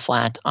feet will be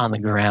flat on the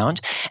ground.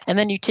 And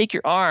then you take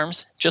your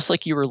arms, just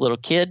like you were a little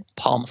kid,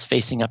 palms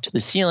facing up to the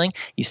ceiling.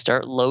 You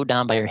start low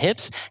down by your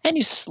hips, and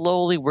you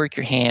slowly work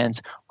your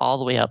hands all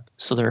the way up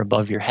so they're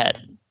above your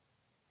head.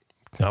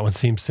 That one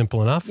seems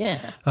simple enough. Yeah.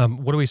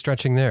 What are we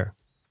stretching there?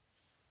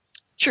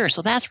 Sure.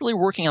 So that's really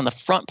working on the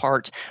front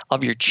part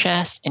of your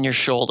chest and your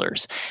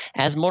shoulders.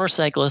 As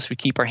motorcyclists, we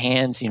keep our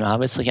hands,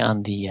 obviously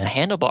on the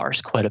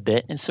handlebars quite a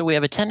bit. And so we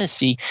have a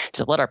tendency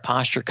to let our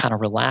posture kind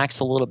of relax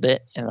a little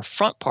bit. And the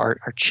front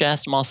part, our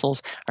chest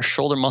muscles, our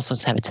shoulder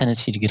muscles have a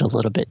tendency to get a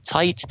little bit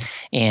tight.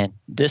 And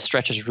this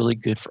stretch is really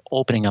good for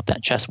opening up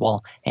that chest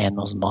wall and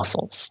those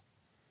muscles.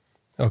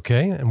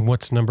 Okay. And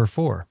what's number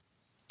 4?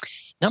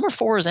 Number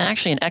 4 is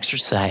actually an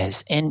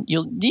exercise, and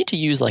you'll need to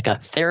use like a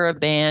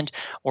TheraBand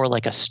or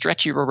like a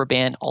stretchy rubber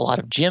band. A lot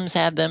of gyms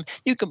have them.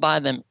 You can buy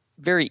them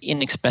very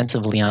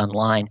inexpensively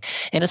online,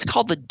 and it's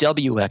called the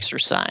W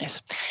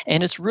exercise.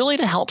 And it's really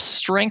to help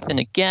strengthen,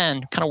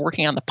 again, kind of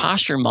working on the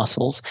posture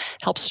muscles,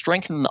 helps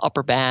strengthen the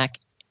upper back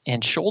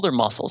and shoulder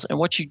muscles. And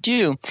what you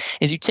do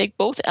is you take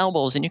both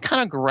elbows and you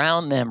kind of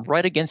ground them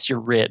right against your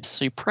ribs.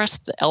 So you press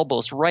the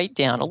elbows right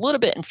down a little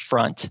bit in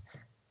front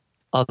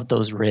of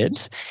those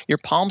ribs. Your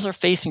palms are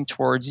facing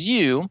towards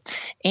you,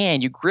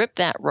 and you grip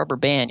that rubber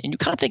band, and you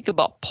kind of think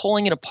about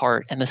pulling it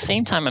apart. And at the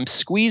same time, I'm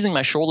squeezing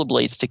my shoulder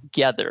blades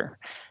together,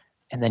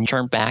 and then you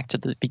turn back to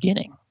the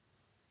beginning.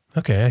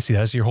 Okay, I see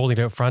that. So you're holding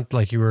it out front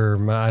like you were,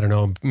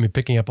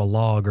 picking up a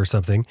log or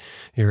something.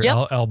 Your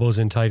elbows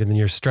in tight, and then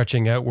you're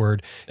stretching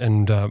outward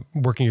and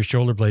working your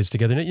shoulder blades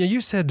together. Now,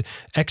 you said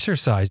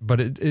exercise,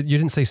 but you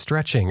didn't say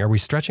stretching. Are we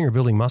stretching or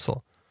building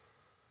muscle?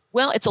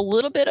 Well, it's a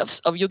little bit of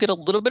you'll get a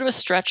little bit of a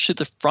stretch to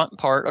the front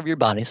part of your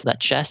body, so that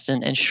chest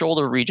and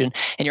shoulder region.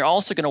 And you're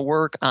also going to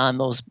work on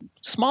those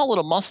small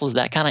little muscles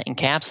that kind of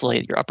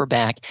encapsulate your upper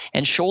back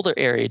and shoulder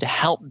area to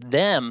help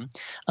them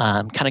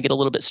kind of get a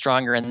little bit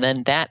stronger. And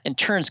then that in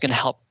turn is going to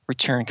help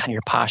return kind of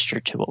your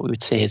posture to what we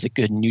would say is a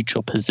good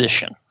neutral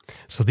position.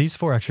 So these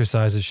 4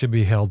 exercises should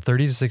be held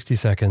 30 to 60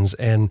 seconds.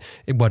 And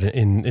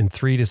in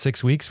 3 to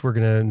 6 weeks, we're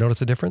going to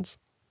notice a difference?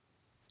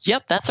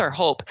 Yep, that's our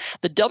hope.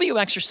 The W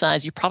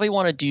exercise, you probably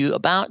want to do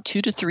about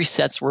 2 to 3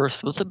 sets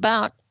worth with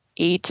about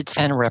 8 to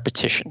 10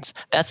 repetitions.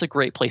 That's a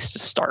great place to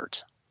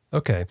start.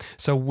 Okay,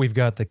 so we've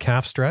got the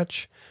calf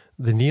stretch,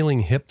 the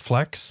kneeling hip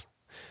flex,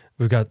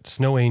 we've got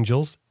snow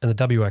angels, and the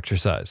W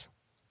exercise.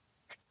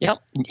 Yep,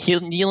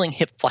 kneeling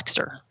hip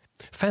flexor.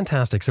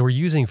 Fantastic. So we're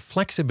using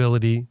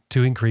flexibility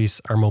to increase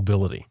our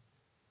mobility.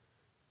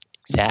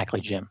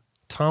 Exactly, Jim.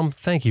 Tom,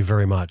 thank you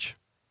very much.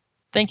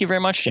 Thank you very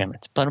much, Jim.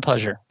 It's been a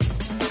pleasure.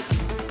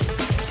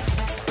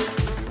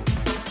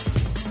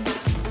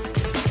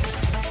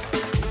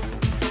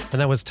 And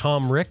that was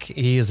Tom Rick.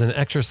 He is an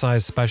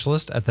exercise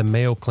specialist at the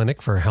Mayo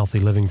Clinic for a Healthy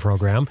Living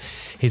program.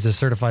 He's a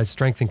certified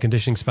strength and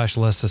conditioning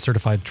specialist, a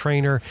certified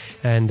trainer,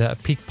 and a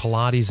Peak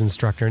Pilates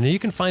instructor. And you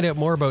can find out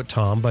more about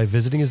Tom by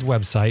visiting his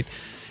website.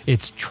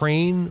 It's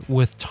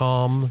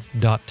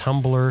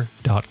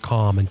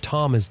trainwithtom.tumblr.com, and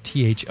Tom is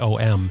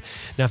THOM.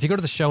 Now, if you go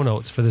to the show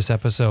notes for this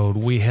episode,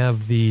 we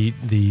have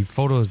the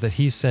photos that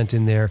he sent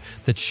in there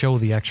that show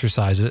the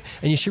exercises,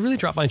 and you should really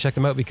drop by and check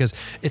them out because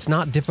it's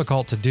not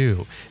difficult to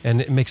do, and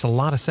it makes a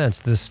lot of sense.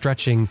 This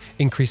stretching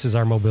increases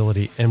our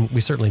mobility, and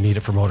we certainly need it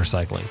for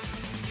motorcycling.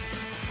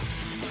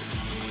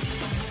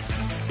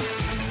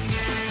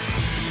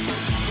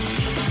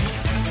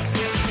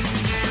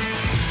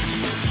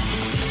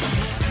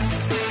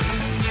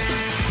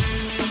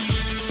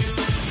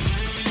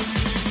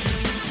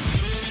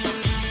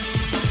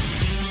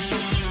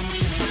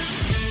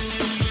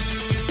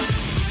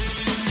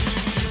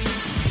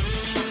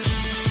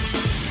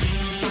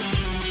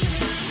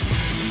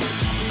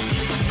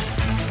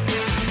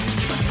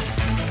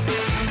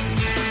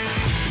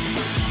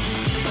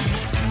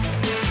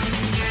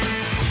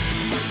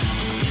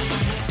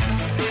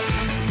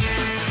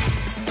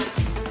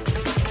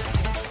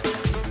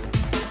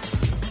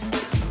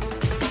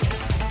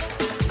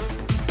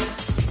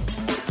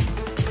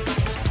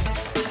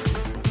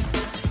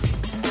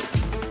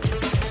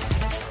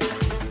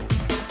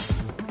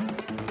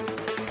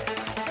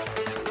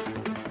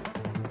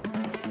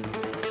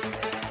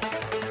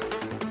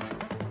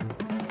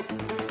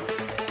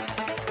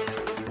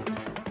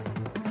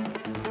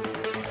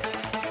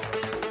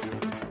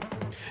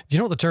 Do you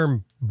know what the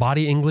term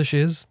body English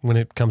is when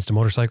it comes to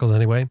motorcycles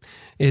anyway?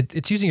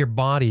 It's using your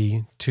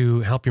body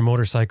to help your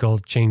motorcycle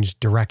change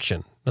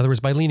direction. In other words,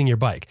 by leaning your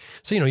bike.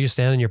 So, you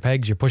stand on your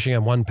pegs, you're pushing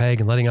on one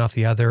peg and letting off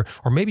the other,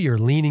 or maybe you're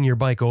leaning your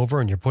bike over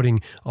and you're putting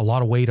a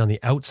lot of weight on the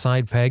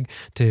outside peg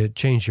to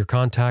change your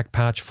contact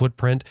patch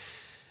footprint.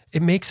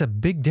 It makes a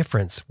big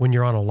difference when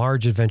you're on a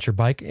large adventure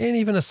bike and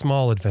even a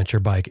small adventure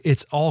bike.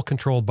 It's all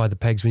controlled by the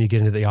pegs when you get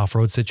into the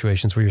off-road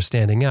situations where you're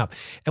standing up.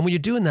 And when you're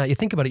doing that, you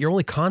think about it, your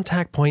only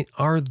contact point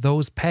are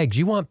those pegs.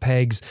 You want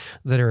pegs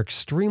that are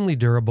extremely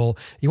durable.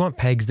 You want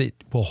pegs that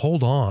will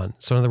hold on.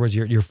 So in other words,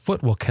 your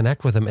foot will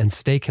connect with them and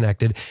stay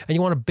connected. And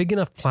you want a big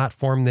enough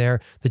platform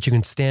there that you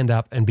can stand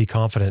up and be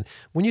confident.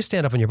 When you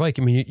stand up on your bike,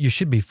 you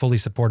should be fully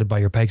supported by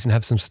your pegs and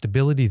have some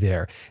stability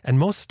there. And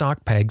most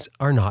stock pegs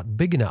are not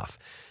big enough.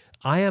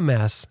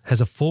 IMS has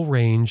a full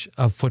range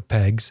of foot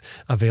pegs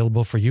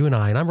available for you and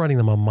I'm running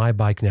them on my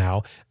bike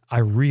now. I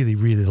really,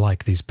 really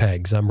like these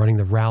pegs. I'm running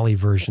the Rally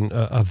version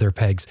of their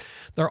pegs.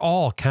 They're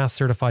all CAST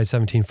certified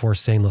 17-4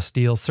 stainless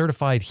steel,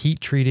 certified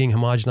heat treating,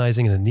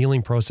 homogenizing, and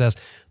annealing process.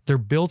 They're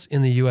built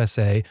in the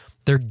USA.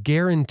 They're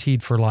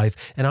guaranteed for life.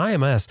 And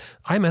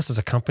IMS is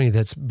a company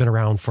that's been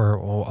around for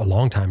a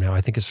long time now.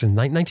 I think it's from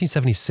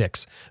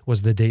 1976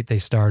 was the date they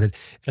started.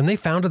 And they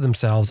founded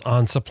themselves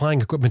on supplying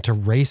equipment to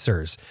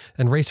racers.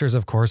 And racers,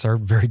 of course, are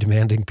very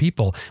demanding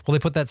people. Well, they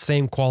put that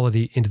same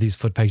quality into these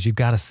foot pegs. You've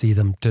got to see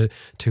them to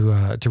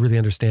really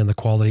understand the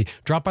quality.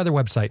 Drop by their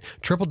website,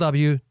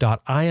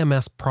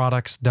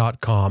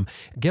 www.imsproducts.com.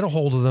 Get a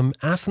hold of them,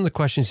 ask them the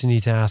questions you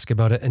need to ask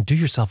about it, and do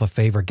yourself a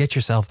favor. Get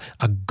yourself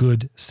a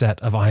good set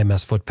of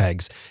IMS foot pegs.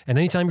 And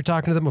anytime you're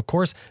talking to them, of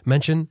course,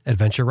 mention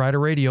Adventure Rider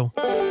Radio.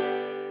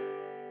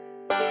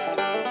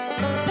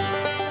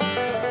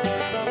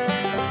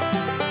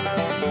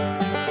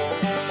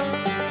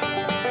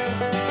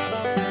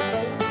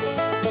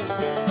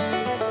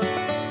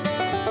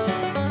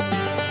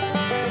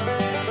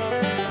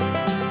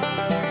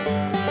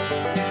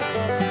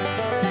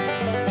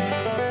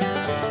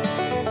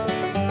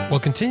 Well,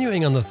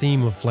 continuing on the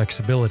theme of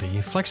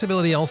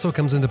flexibility also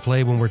comes into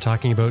play when we're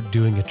talking about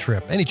doing a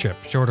trip, any trip,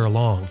 short or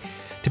long.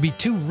 To be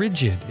too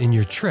rigid in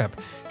your trip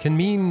can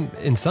mean,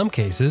 in some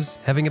cases,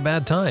 having a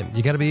bad time.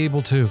 You got to be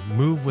able to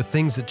move with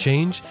things that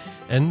change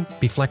and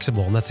be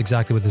flexible. And that's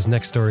exactly what this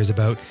next story is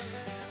about.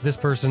 This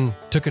person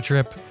took a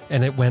trip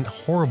and it went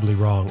horribly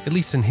wrong, at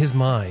least in his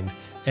mind.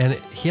 And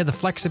he had the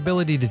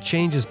flexibility to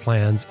change his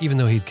plans, even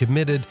though he'd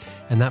committed.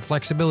 And that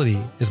flexibility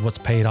is what's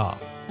paid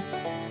off.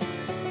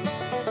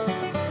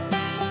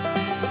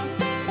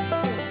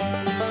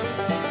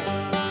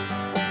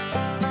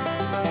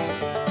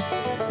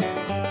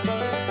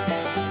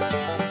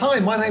 Hi,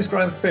 my name's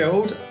Graham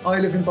Field. I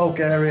live in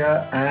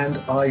Bulgaria and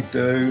I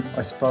do,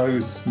 I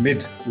suppose,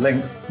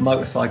 mid-length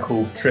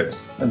motorcycle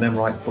trips and then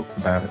write books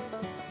about it.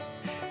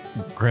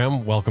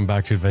 Graham, welcome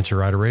back to Adventure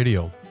Rider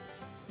Radio.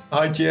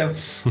 Hi, Jim.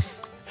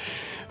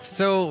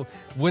 So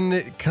when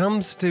it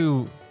comes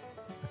to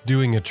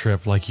doing a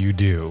trip like you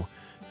do,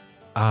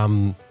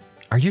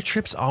 are your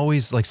trips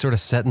always like sort of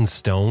set in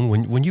stone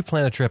when you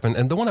plan a trip?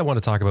 And the one I want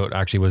to talk about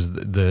actually was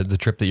the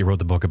trip that you wrote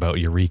the book about,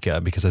 Eureka,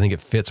 because I think it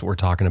fits what we're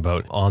talking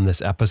about on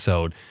this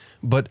episode.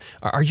 But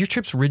are your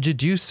trips rigid?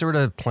 Do you sort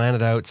of plan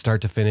it out start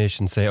to finish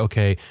and say,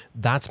 okay,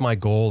 that's my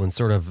goal, and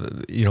sort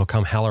of,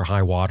 come hell or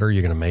high water,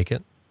 you're going to make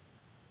it?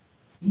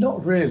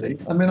 Not really.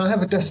 I mean, I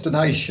have a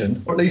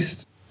destination, or at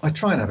least I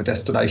try and have a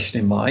destination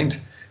in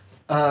mind.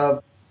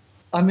 The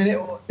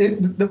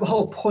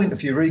whole point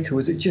of Eureka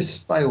was it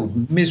just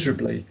failed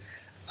miserably.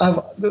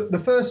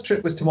 The first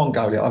trip was to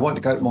Mongolia. I wanted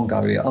to go to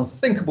Mongolia,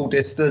 unthinkable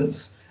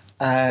distance,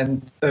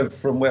 and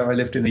from where I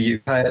lived in the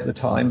UK at the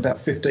time, about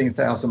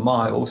 15,000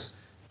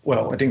 miles.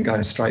 Well, I didn't go in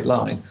a straight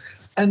line.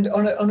 And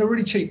on a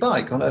really cheap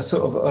bike, on a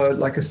sort of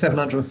like a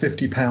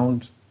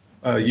 £750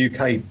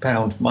 UK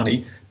pound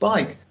money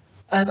bike.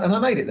 And I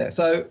made it there.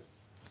 So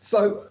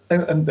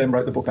and then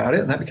wrote the book about it,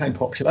 and that became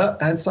popular.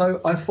 And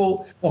so I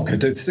thought, well, I'm going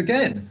to do this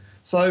again.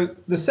 So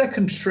the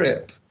second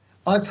trip,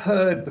 I've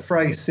heard the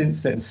phrase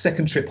since then,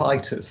 second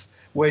trip-itis,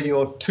 where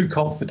you're too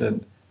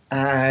confident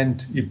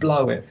and you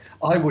blow it.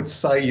 I would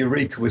say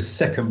Eureka was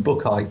second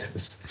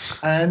book-itis.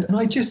 And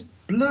I just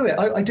blew it.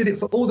 I did it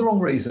for all the wrong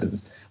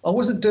reasons. I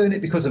wasn't doing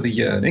it because of a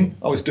yearning.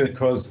 I was doing it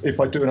because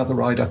if I do another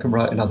ride, I can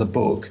write another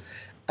book.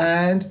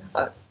 And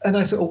I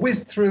sort of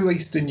whizzed through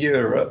Eastern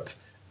Europe,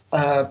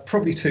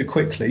 probably too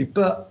quickly,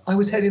 but I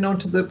was heading on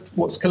to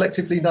what's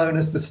collectively known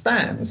as the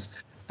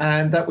Stans.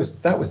 And that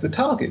was the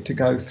target, to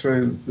go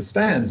through the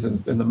Stans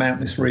and the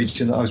mountainous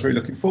region that I was really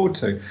looking forward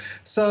to.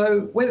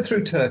 So went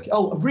through Turkey.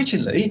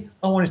 Originally,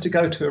 I wanted to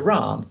go to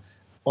Iran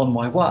on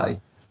my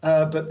way.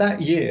 But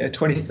that year,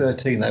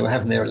 2013, they were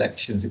having their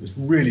elections. It was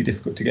really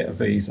difficult to get a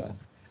visa.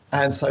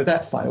 And so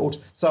that failed.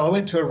 So I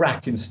went to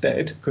Iraq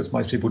instead, because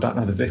most people don't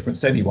know the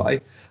difference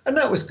anyway. And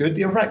that was good.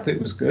 The Iraq bit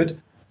was good.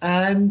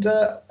 And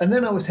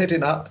then I was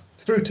heading up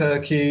through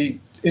Turkey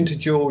into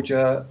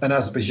Georgia and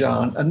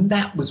Azerbaijan, and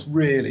that was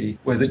really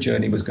where the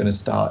journey was going to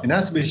start. In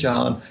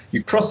Azerbaijan,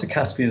 you cross the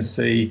Caspian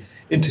Sea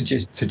into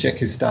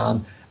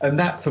Tajikistan, And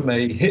that, for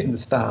me, hitting the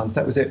stands,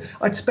 that was it.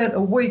 I'd spent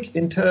a week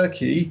in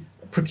Turkey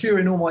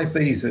procuring all my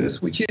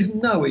visas, which is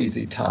no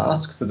easy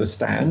task for the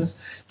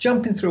stands,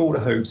 jumping through all the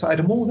hoops. I had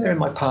them all there in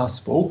my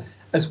passport,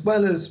 as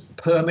well as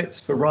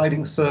permits for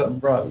riding certain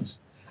roads.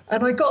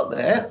 And I got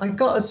there, I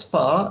got as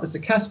far as the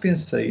Caspian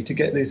Sea to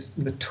get this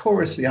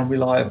notoriously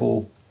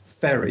unreliable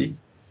ferry.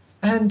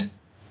 And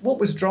what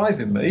was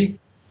driving me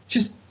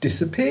just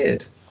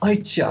disappeared. I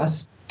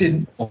just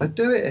didn't want to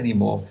do it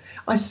anymore.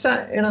 I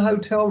sat in a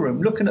hotel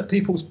room looking at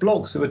people's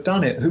blogs who had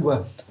done it, who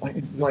were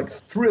like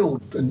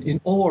thrilled and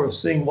in awe of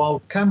seeing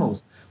wild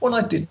camels. Well,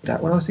 I did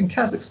that when I was in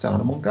Kazakhstan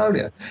and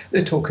Mongolia.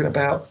 They're talking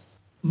about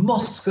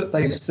mosques that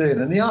they've seen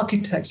and the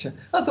architecture.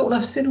 I thought, well,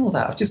 I've seen all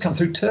that. I've just come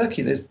through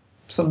Turkey. There's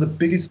some of the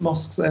biggest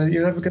mosques there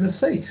you're ever going to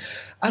see.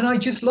 And I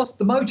just lost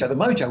the mojo. The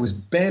mojo was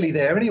barely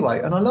there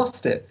anyway, and I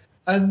lost it.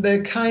 And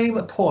there came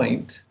a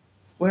point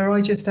where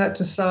I just had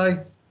to say,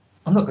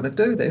 I'm not going to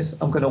do this.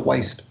 I'm going to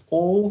waste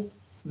all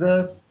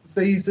the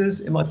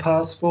visas in my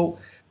passport,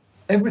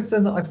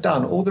 everything that I've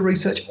done, all the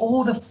research,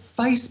 all the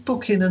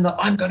Facebooking, and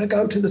I'm going to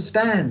go to the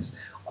stands.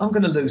 I'm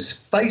going to lose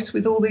face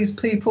with all these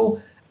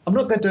people. I'm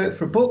not going to do it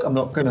for a book. I'm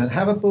not going to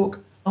have a book.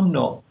 I'm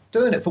not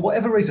doing it for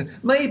whatever reason.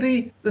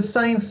 Maybe the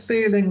same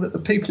feeling that the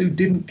people who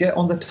didn't get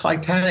on the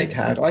Titanic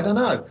had. I don't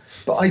know.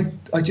 But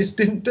I just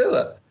didn't do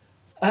it.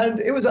 And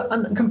it was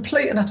a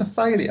complete and utter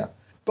failure.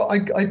 But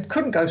I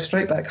couldn't go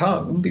straight back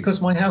home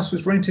because my house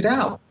was rented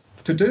out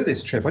to do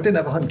this trip. I didn't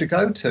have a home to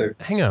go to.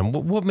 Hang on.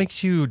 What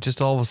makes you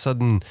just all of a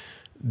sudden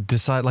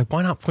decide, like,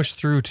 why not push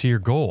through to your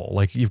goal?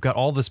 Like, you've got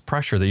all this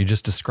pressure that you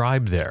just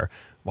described there.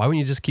 Why wouldn't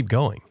you just keep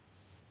going?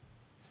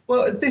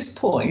 Well, at this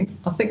point,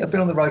 I think I'd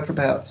been on the road for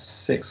about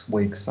 6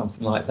 weeks,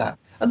 something like that.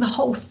 And the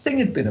whole thing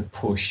had been a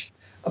push.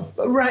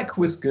 Iraq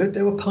was good.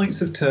 There were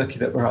pints of turkey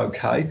that were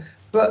okay.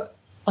 But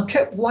I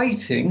kept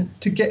waiting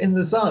to get in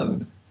the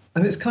zone.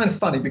 And it's kind of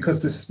funny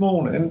because this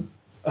morning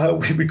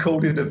we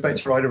recorded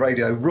Adventure Rider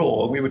Radio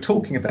Raw, and we were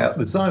talking about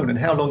the zone and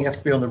how long you have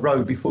to be on the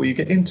road before you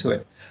get into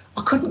it.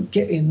 I couldn't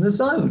get in the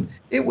zone.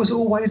 It was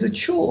always a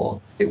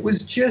chore. It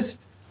was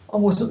just, I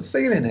wasn't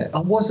feeling it.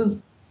 It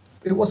wasn't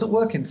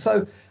working.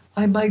 So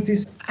I made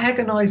this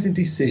agonizing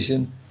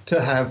decision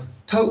to have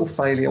total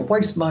failure,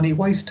 waste money,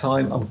 waste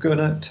time. I'm going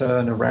to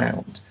turn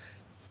around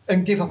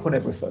and give up on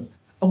everything.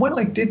 And when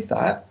I did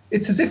that,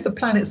 it's as if the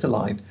planets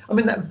aligned. I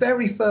mean, that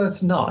very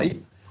first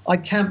night, I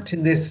camped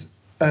in this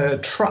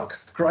truck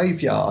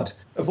graveyard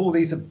of all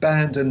these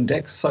abandoned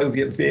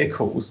ex-Soviet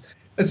vehicles.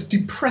 As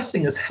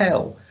depressing as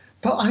hell,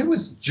 but I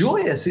was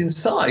joyous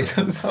inside,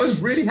 so I was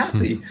really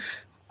happy.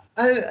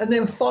 And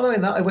then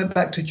following that, I went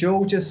back to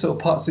Georgia, saw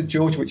parts of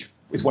Georgia, which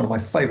is one of my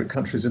favourite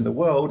countries in the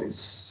world. It's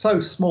so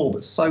small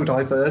but so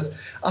diverse.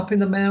 Up in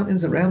the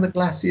mountains, around the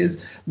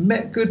glaciers,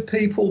 met good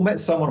people, met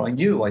someone I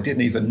knew I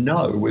didn't even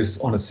know was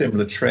on a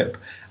similar trip.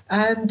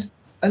 And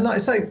like I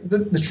say,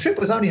 the trip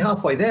was only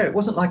halfway there. It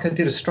wasn't like I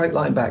did a straight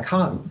line back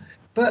home.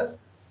 But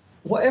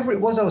whatever it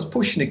was I was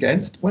pushing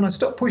against, when I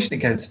stopped pushing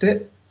against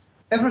it,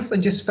 everything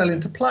just fell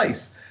into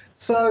place.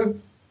 So,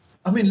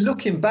 I mean,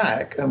 looking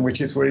back, and which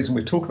is the reason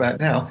we talk about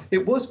it now,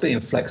 it was being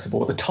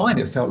flexible. At the time,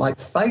 it felt like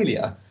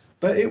failure.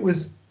 But it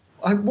was,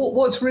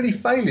 what's really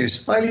failure?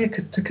 Is failure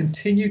to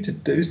continue to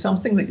do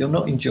something that you're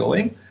not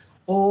enjoying,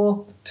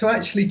 or to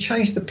actually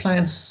change the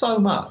plan so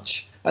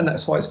much. And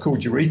that's why it's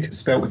called Eureka,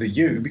 spelled with a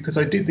U, because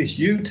I did this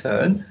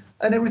U-turn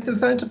and everything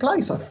fell into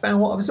place. I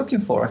found what I was looking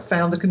for. I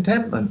found the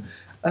contentment.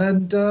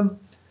 And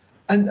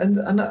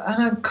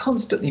I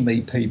constantly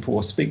meet people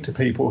or speak to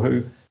people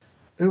who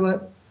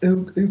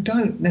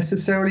don't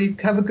necessarily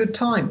have a good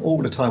time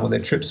all the time on their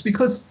trips,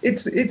 because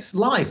it's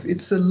life.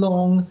 It's a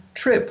long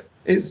trip.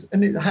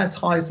 And it has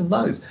highs and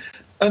lows.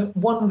 And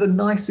one of the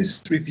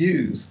nicest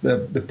reviews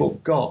the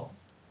book got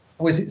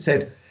was, it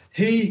said,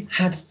 he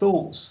had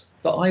thoughts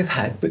that I've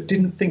had but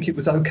didn't think it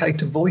was okay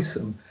to voice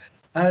them.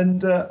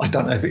 And I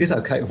don't know if it is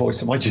okay to voice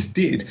them. I just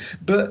did.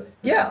 But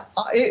yeah,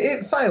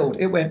 it failed.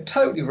 It went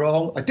totally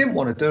wrong. I didn't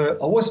want to do it.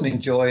 I wasn't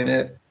enjoying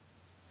it.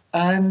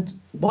 And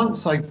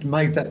once I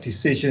made that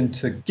decision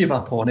to give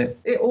up on it,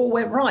 it all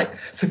went right.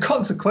 So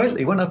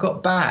consequently, when I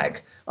got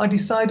back, I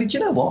decided,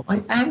 you know what, I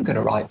am going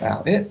to write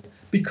about it,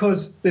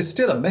 because there's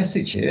still a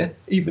message here,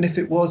 even if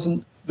it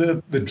wasn't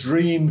the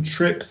dream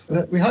trip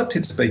that we hoped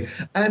it to be.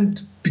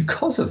 And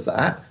because of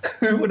that,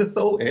 who would have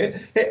thought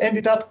it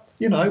ended up,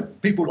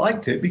 people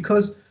liked it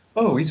because,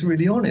 he's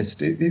really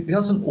honest. It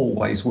doesn't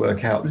always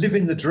work out.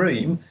 Living the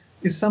dream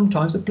is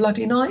sometimes a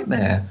bloody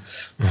nightmare.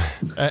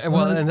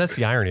 And that's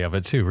the irony of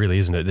it too, really,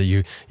 isn't it? That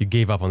you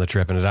gave up on the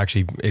trip, and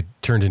it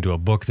turned into a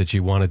book that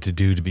you wanted to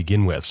do to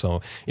begin with.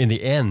 So in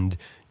the end,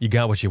 you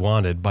got what you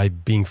wanted by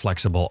being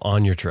flexible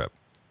on your trip.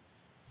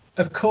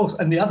 Of course.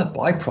 And the other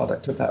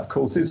byproduct of that, of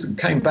course, is it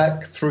came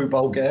back through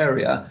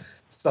Bulgaria.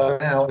 So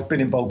now I've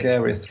been in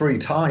Bulgaria 3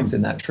 times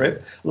in that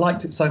trip,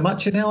 liked it so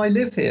much, and now I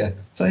live here.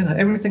 So,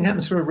 everything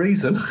happens for a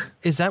reason.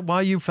 Is that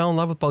why you fell in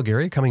love with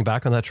Bulgaria, coming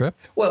back on that trip?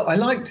 Well, I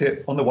liked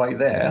it on the way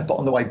there, but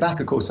on the way back,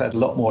 of course, I had a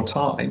lot more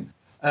time.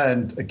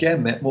 And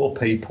again, met more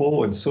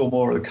people and saw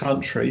more of the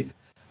country.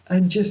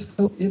 and just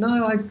thought,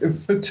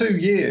 for 2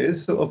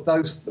 years, sort of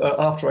those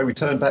after I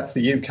returned back to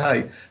the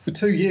UK, for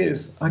 2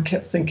 years, I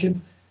kept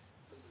thinking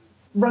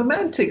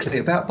romantically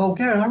about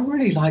Bulgaria. I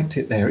really liked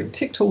it there. It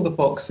ticked all the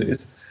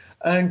boxes,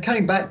 and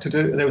came back to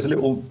do. There was a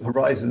little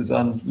Horizons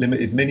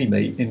Unlimited mini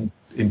meet in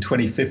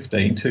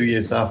 2015, 2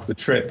 years after the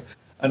trip,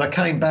 and I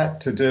came back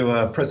to do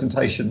a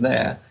presentation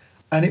there,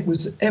 and it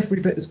was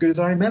every bit as good as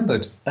I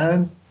remembered.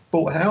 And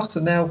bought a house,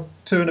 and now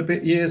 2 and a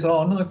bit years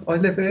on, I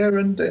live here,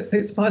 and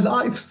it's my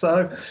life.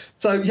 So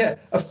yeah,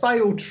 a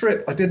failed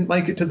trip. I didn't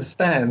make it to the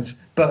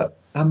stands, but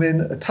I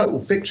mean a total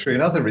victory in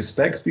other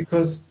respects,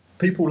 because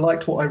people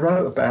liked what I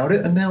wrote about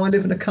it, and now I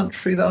live in a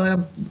country that I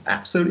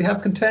absolutely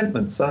have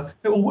contentment. So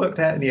it all worked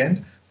out in the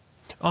end.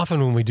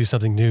 Often when we do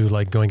something new,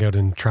 like going out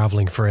and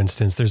traveling, for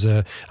instance, there's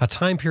a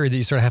time period that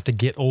you sort of have to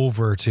get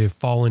over to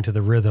fall into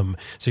the rhythm.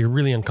 So you're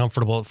really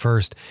uncomfortable at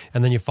first,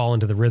 and then you fall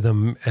into the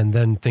rhythm, and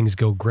then things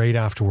go great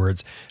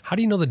afterwards. How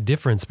do you know the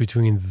difference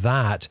between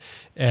that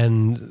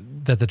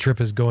and that the trip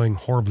is going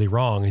horribly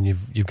wrong and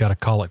you've got to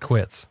call it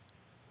quits?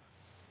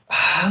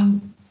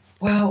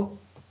 Well,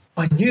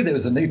 I knew there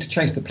was a need to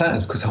change the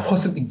plans because I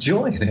wasn't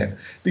enjoying it,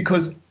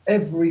 because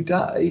every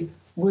day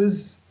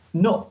was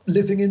not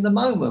living in the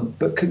moment,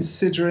 but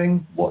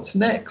considering what's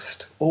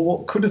next or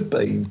what could have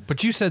been.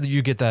 But you said that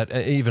you get that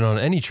even on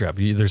any trip.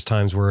 There's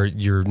times where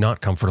you're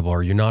not comfortable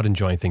or you're not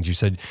enjoying things. You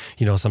said,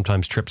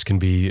 sometimes trips can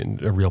be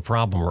a real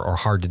problem or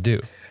hard to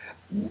do.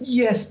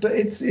 Yes, but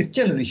it's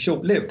generally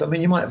short-lived. I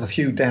mean, you might have a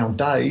few down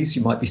days.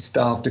 You might be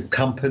starved of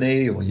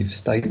company, or you've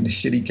stayed in a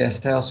shitty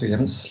guest house, or you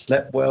haven't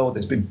slept well.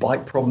 There's been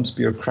bike problems,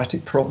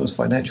 bureaucratic problems,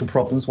 financial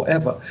problems,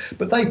 whatever.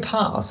 But they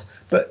pass.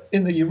 But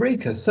in the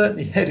Eureka,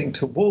 certainly heading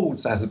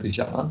towards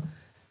Azerbaijan,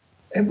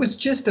 it was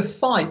just a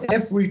fight.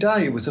 Every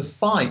day was a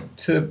fight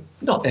to,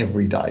 not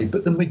every day,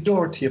 but the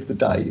majority of the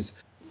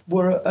days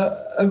were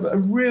a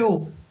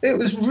real... It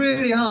was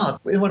really hard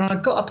when I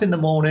got up in the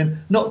morning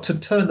not to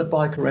turn the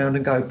bike around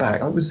and go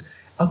back.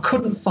 I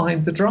couldn't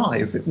find the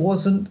drive. It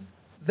wasn't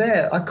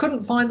there. I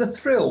couldn't find the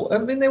thrill. I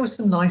mean, there was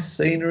some nice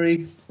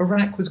scenery.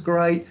 Iraq was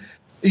great.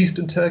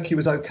 Eastern Turkey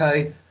was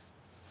okay.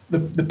 The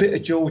bit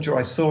of Georgia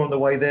I saw on the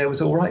way there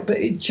was all right, but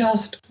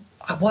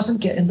I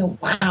wasn't getting the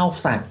wow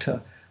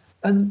factor.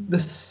 And the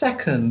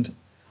second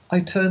I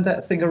turned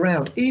that thing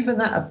around, even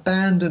that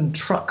abandoned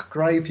truck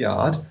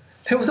graveyard,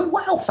 there was a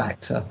wow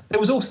factor. There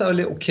was also a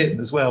little kitten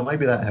as well.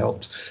 Maybe that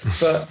helped.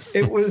 But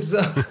it was...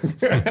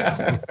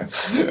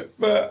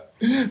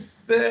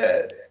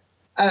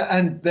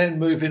 and then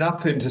moving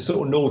up into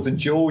sort of northern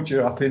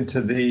Georgia, up into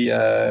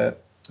the...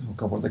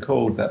 what are they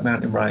called? That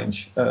mountain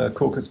range,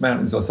 Caucasus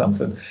Mountains or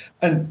something.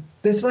 And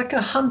there's like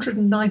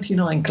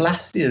 199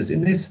 glaciers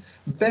in this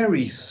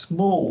very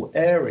small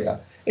area.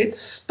 It's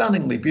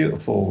stunningly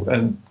beautiful.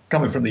 And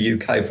coming from the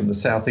UK, from the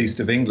southeast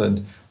of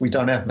England, we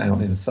don't have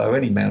mountains, so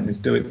any mountains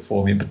do it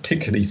for me, and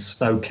particularly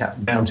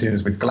snow-capped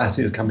mountains with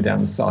glaciers coming down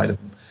the side of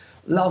them.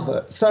 Love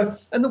it. So,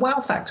 and the wow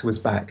factor was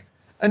back,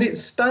 and it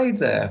stayed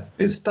there.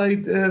 It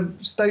stayed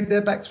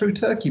there back through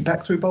Turkey,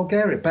 back through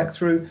Bulgaria, back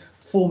through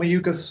former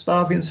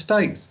Yugoslavian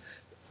states,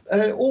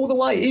 all the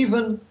way.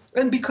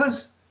 And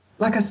because,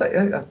 like I say,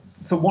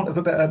 for want of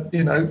a better,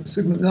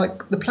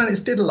 like the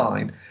planets did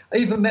align. I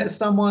even met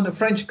a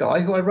French guy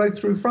who I rode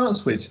through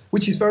France with,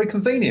 which is very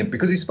convenient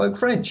because he spoke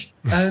French.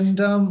 And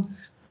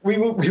we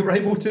were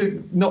able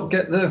to not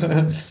get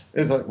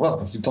it's like,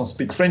 well, if you don't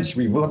speak French,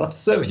 we will not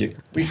serve you.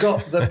 We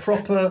got the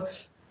proper,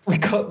 we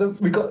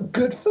got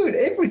good food.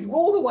 Everything,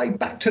 all the way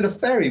back to the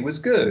ferry was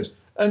good.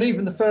 And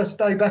even the first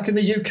day back in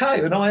the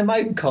UK, an Iron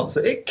Maiden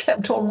concert, it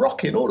kept on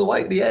rocking all the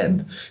way to the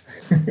end.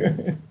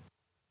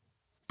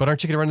 But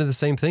aren't you going to run into the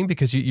same thing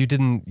because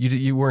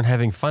you weren't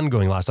having fun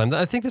going last time?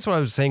 I think that's what I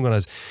was saying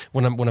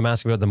when I'm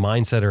asking about the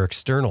mindset or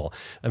external.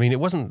 I mean, it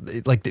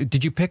wasn't like,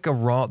 did you pick the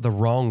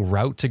wrong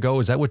route to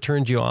go? Is that what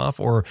turned you off,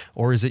 or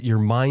is it your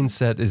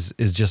mindset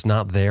is just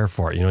not there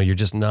for it? You're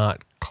just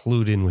not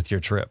clued in with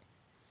your trip.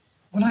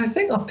 Well, I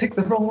think I picked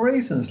the wrong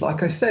reasons.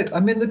 Like I said, I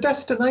mean, the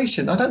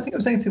destination, I don't think there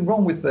was anything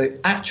wrong with the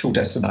actual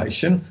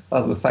destination,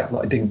 other than the fact that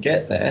I didn't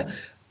get there.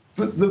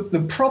 But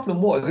the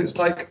problem was, it's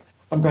like,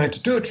 I'm going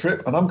to do a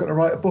trip and I'm going to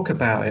write a book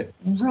about it.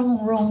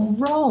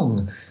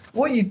 Wrong.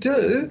 What you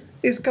do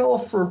is go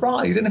off for a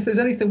ride, and if there's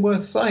anything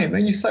worth saying,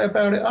 then you say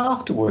about it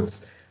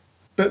afterwards.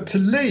 But to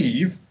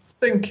leave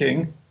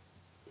thinking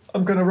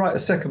I'm going to write a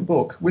second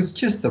book was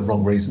just the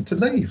wrong reason to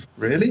leave,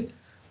 really.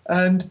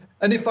 And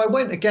if I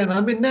went again,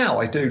 I mean, now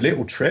I do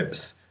little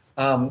trips.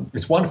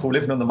 It's wonderful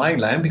living on the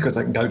mainland because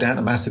I can go down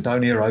to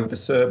Macedonia, over to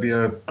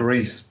Serbia,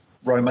 Greece,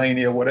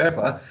 Romania,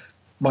 whatever.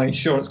 My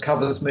insurance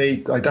covers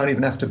me. I don't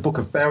even have to book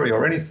a ferry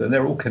or anything.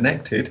 They're all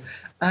connected.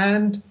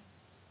 And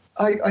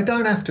I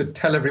don't have to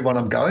tell everyone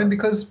I'm going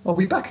because I'll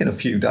be back in a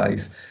few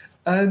days.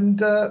 And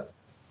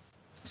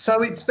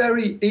so it's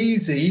very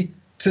easy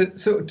to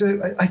sort of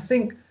do. I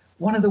think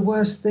one of the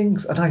worst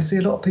things, and I see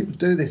a lot of people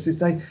do this, is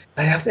they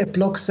have their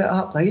blog set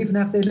up. They even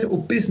have their little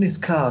business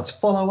cards.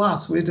 Follow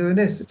us. We're doing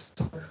this. It's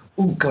like,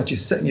 oh, God, you're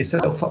setting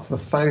yourself up for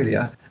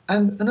failure.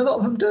 And a lot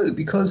of them do,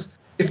 because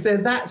if they're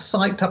that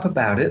psyched up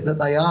about it that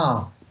they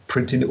are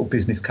printing little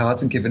business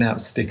cards and giving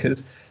out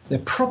stickers. They're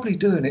probably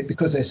doing it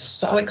because they're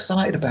so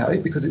excited about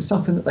it, because it's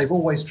something that they've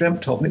always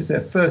dreamt of, and it's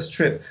their first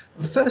trip.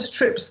 And first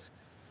trips,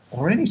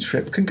 or any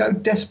trip, can go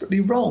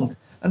desperately wrong.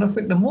 And I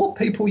think the more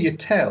people you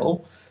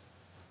tell,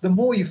 the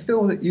more you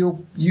feel that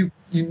you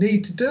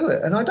need to do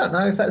it. And I don't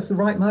know if that's the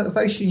right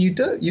motivation you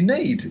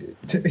need.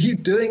 Are you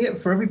doing it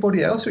for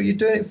everybody else, or are you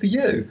doing it for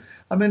you?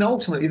 I mean,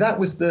 ultimately, that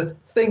was the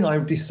thing I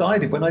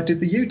decided when I did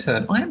the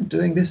U-turn. I am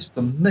doing this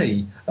for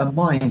me and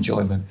my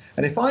enjoyment.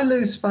 And if I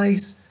lose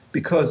face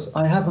because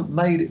I haven't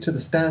made it to the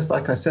stands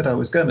like I said I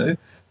was going to,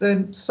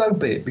 then so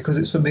be it, because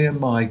it's for me and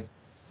my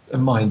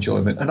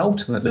enjoyment. And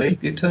ultimately,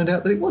 it turned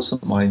out that it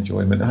wasn't my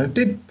enjoyment. And I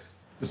did,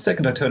 the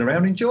second I turned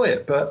around, enjoy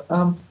it. But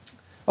I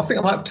think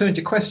I might have turned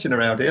your question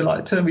around here,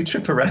 like turn my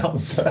trip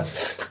around.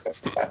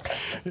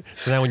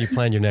 So now when you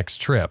plan your next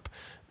trip,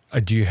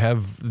 do you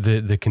have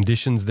the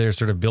conditions there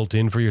sort of built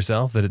in for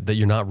yourself that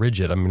you're not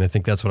rigid? I mean, I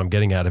think that's what I'm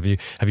getting at. Have you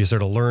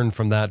sort of learned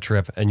from that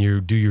trip and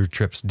you do your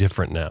trips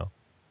different now?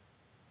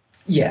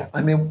 Yeah,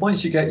 I mean,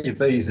 once you get your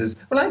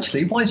visas, well,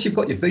 actually, once you've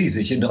got your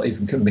visas, you're not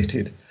even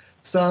committed.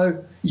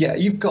 So, yeah,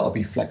 you've got to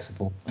be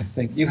flexible, I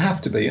think. You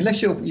have to be.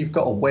 Unless you've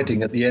got a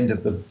wedding at the end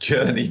of the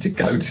journey to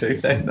go to,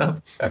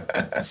 then,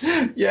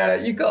 yeah,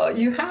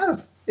 you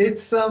have.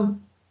 It's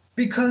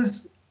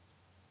because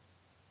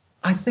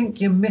I think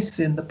you're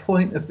missing the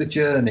point of the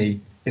journey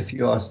if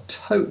you are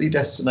totally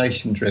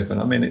destination driven.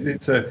 I mean,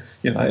 it's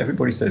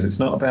everybody says it's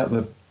not about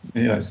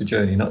it's a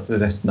journey, not the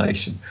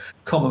destination.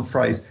 Common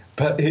phrase,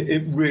 but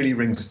it really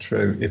rings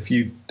true. If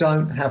you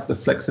don't have the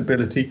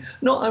flexibility,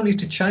 not only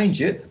to change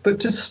it,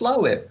 but to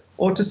slow it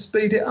or to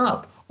speed it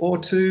up or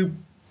to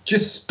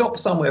just stop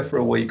somewhere for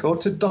a week or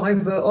to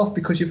divert off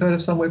because you've heard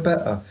of somewhere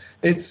better.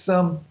 It's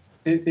to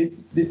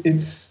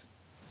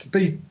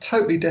be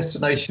totally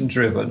destination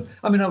driven.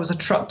 I mean, I was a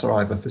truck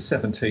driver for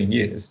 17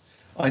 years.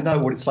 I know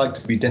what it's like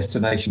to be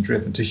destination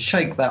driven, to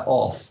shake that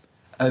off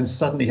and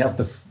suddenly have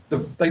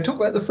they talk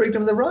about the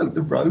freedom of the road.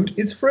 The road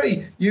is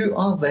free. You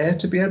are there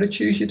to be able to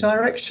choose your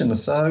direction.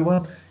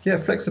 So,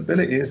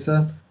 flexibility is,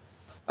 I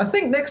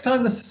think next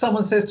time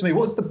someone says to me,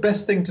 what's the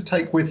best thing to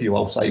take with you?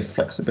 I'll say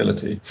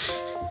flexibility.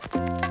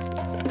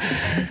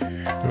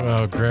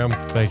 Well, Graham,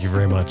 thank you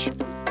very much.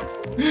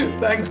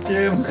 Thanks,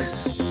 Jim.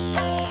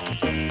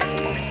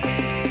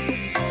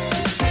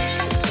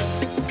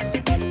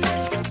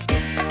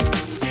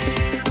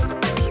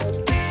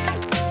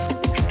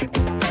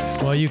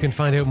 Well, you can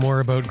find out more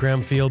about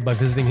Graham Field by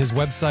visiting his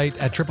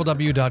website at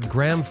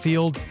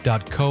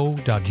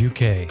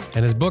www.grahamfield.co.uk.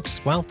 And his books,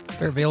 well,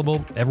 they're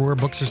available everywhere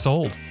books are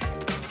sold.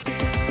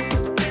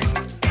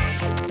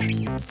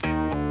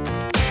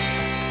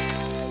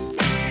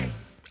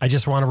 I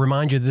just want to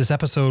remind you that this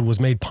episode was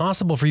made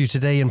possible for you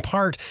today in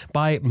part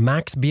by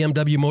Max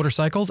BMW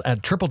Motorcycles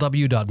at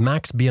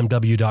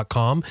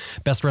www.maxbmw.com,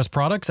 Best Rest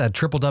Products at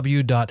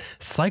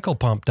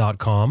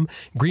www.cyclepump.com,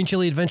 Green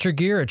Chili Adventure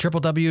Gear at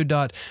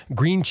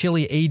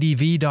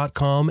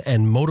www.greenchiliadv.com,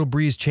 and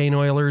MotoBreeze Chain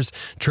Oilers,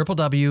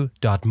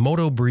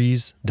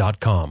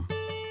 www.motobreeze.com.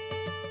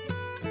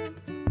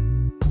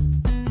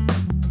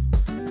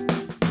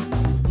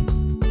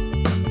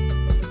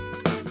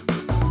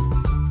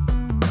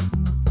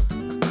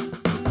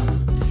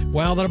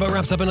 Well, that about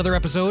wraps up another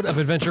episode of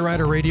Adventure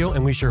Rider Radio,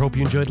 and we sure hope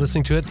you enjoyed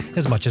listening to it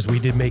as much as we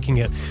did making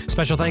it.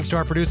 Special thanks to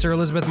our producer,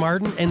 Elizabeth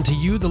Martin, and to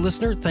you, the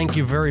listener. Thank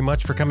you very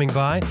much for coming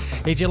by.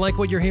 If you like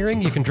what you're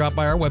hearing, you can drop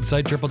by our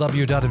website,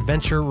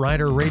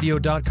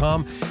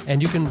 www.adventureriderradio.com,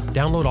 and you can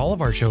download all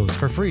of our shows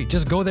for free.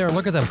 Just go there and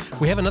look at them.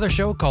 We have another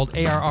show called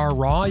ARR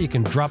Raw. You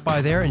can drop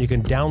by there, and you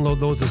can download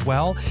those as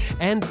well.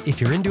 And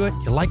if you're into it,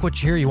 you like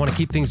what you hear, you want to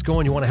keep things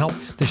going, you want to help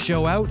the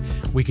show out,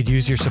 we could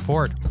use your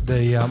support.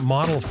 The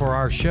model for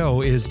our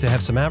show is to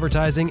have some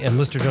advertising and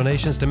listener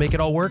donations to make it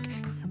all work.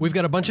 We've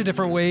got a bunch of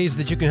different ways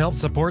that you can help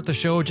support the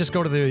show. Just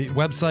go to the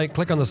website,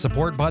 click on the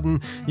support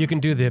button. You can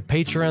do the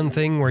Patreon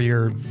thing where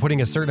you're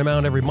putting a certain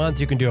amount every month.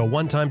 You can do a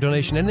one-time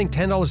donation. Anything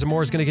 $10 or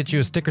more is going to get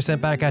you a sticker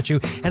sent back at you.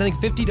 And I think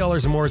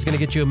 $50 or more is going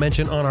to get you a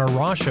mention on our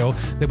Raw show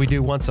that we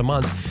do once a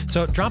month.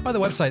 So drop by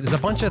the website. There's a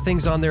bunch of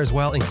things on there as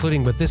well,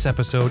 including with this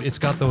episode. It's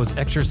got those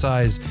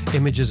exercise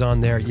images on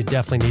there. You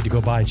definitely need to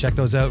go by and check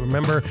those out.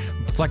 Remember,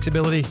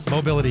 flexibility,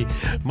 mobility.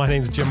 My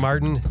name is Jim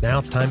Martin. Now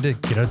it's time to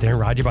get out there and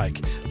ride your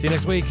bike. See you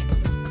next week.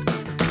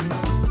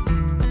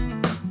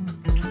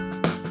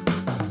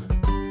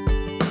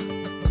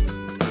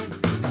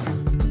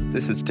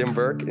 This is Tim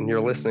Burke, and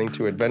you're listening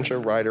to Adventure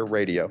Rider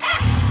Radio.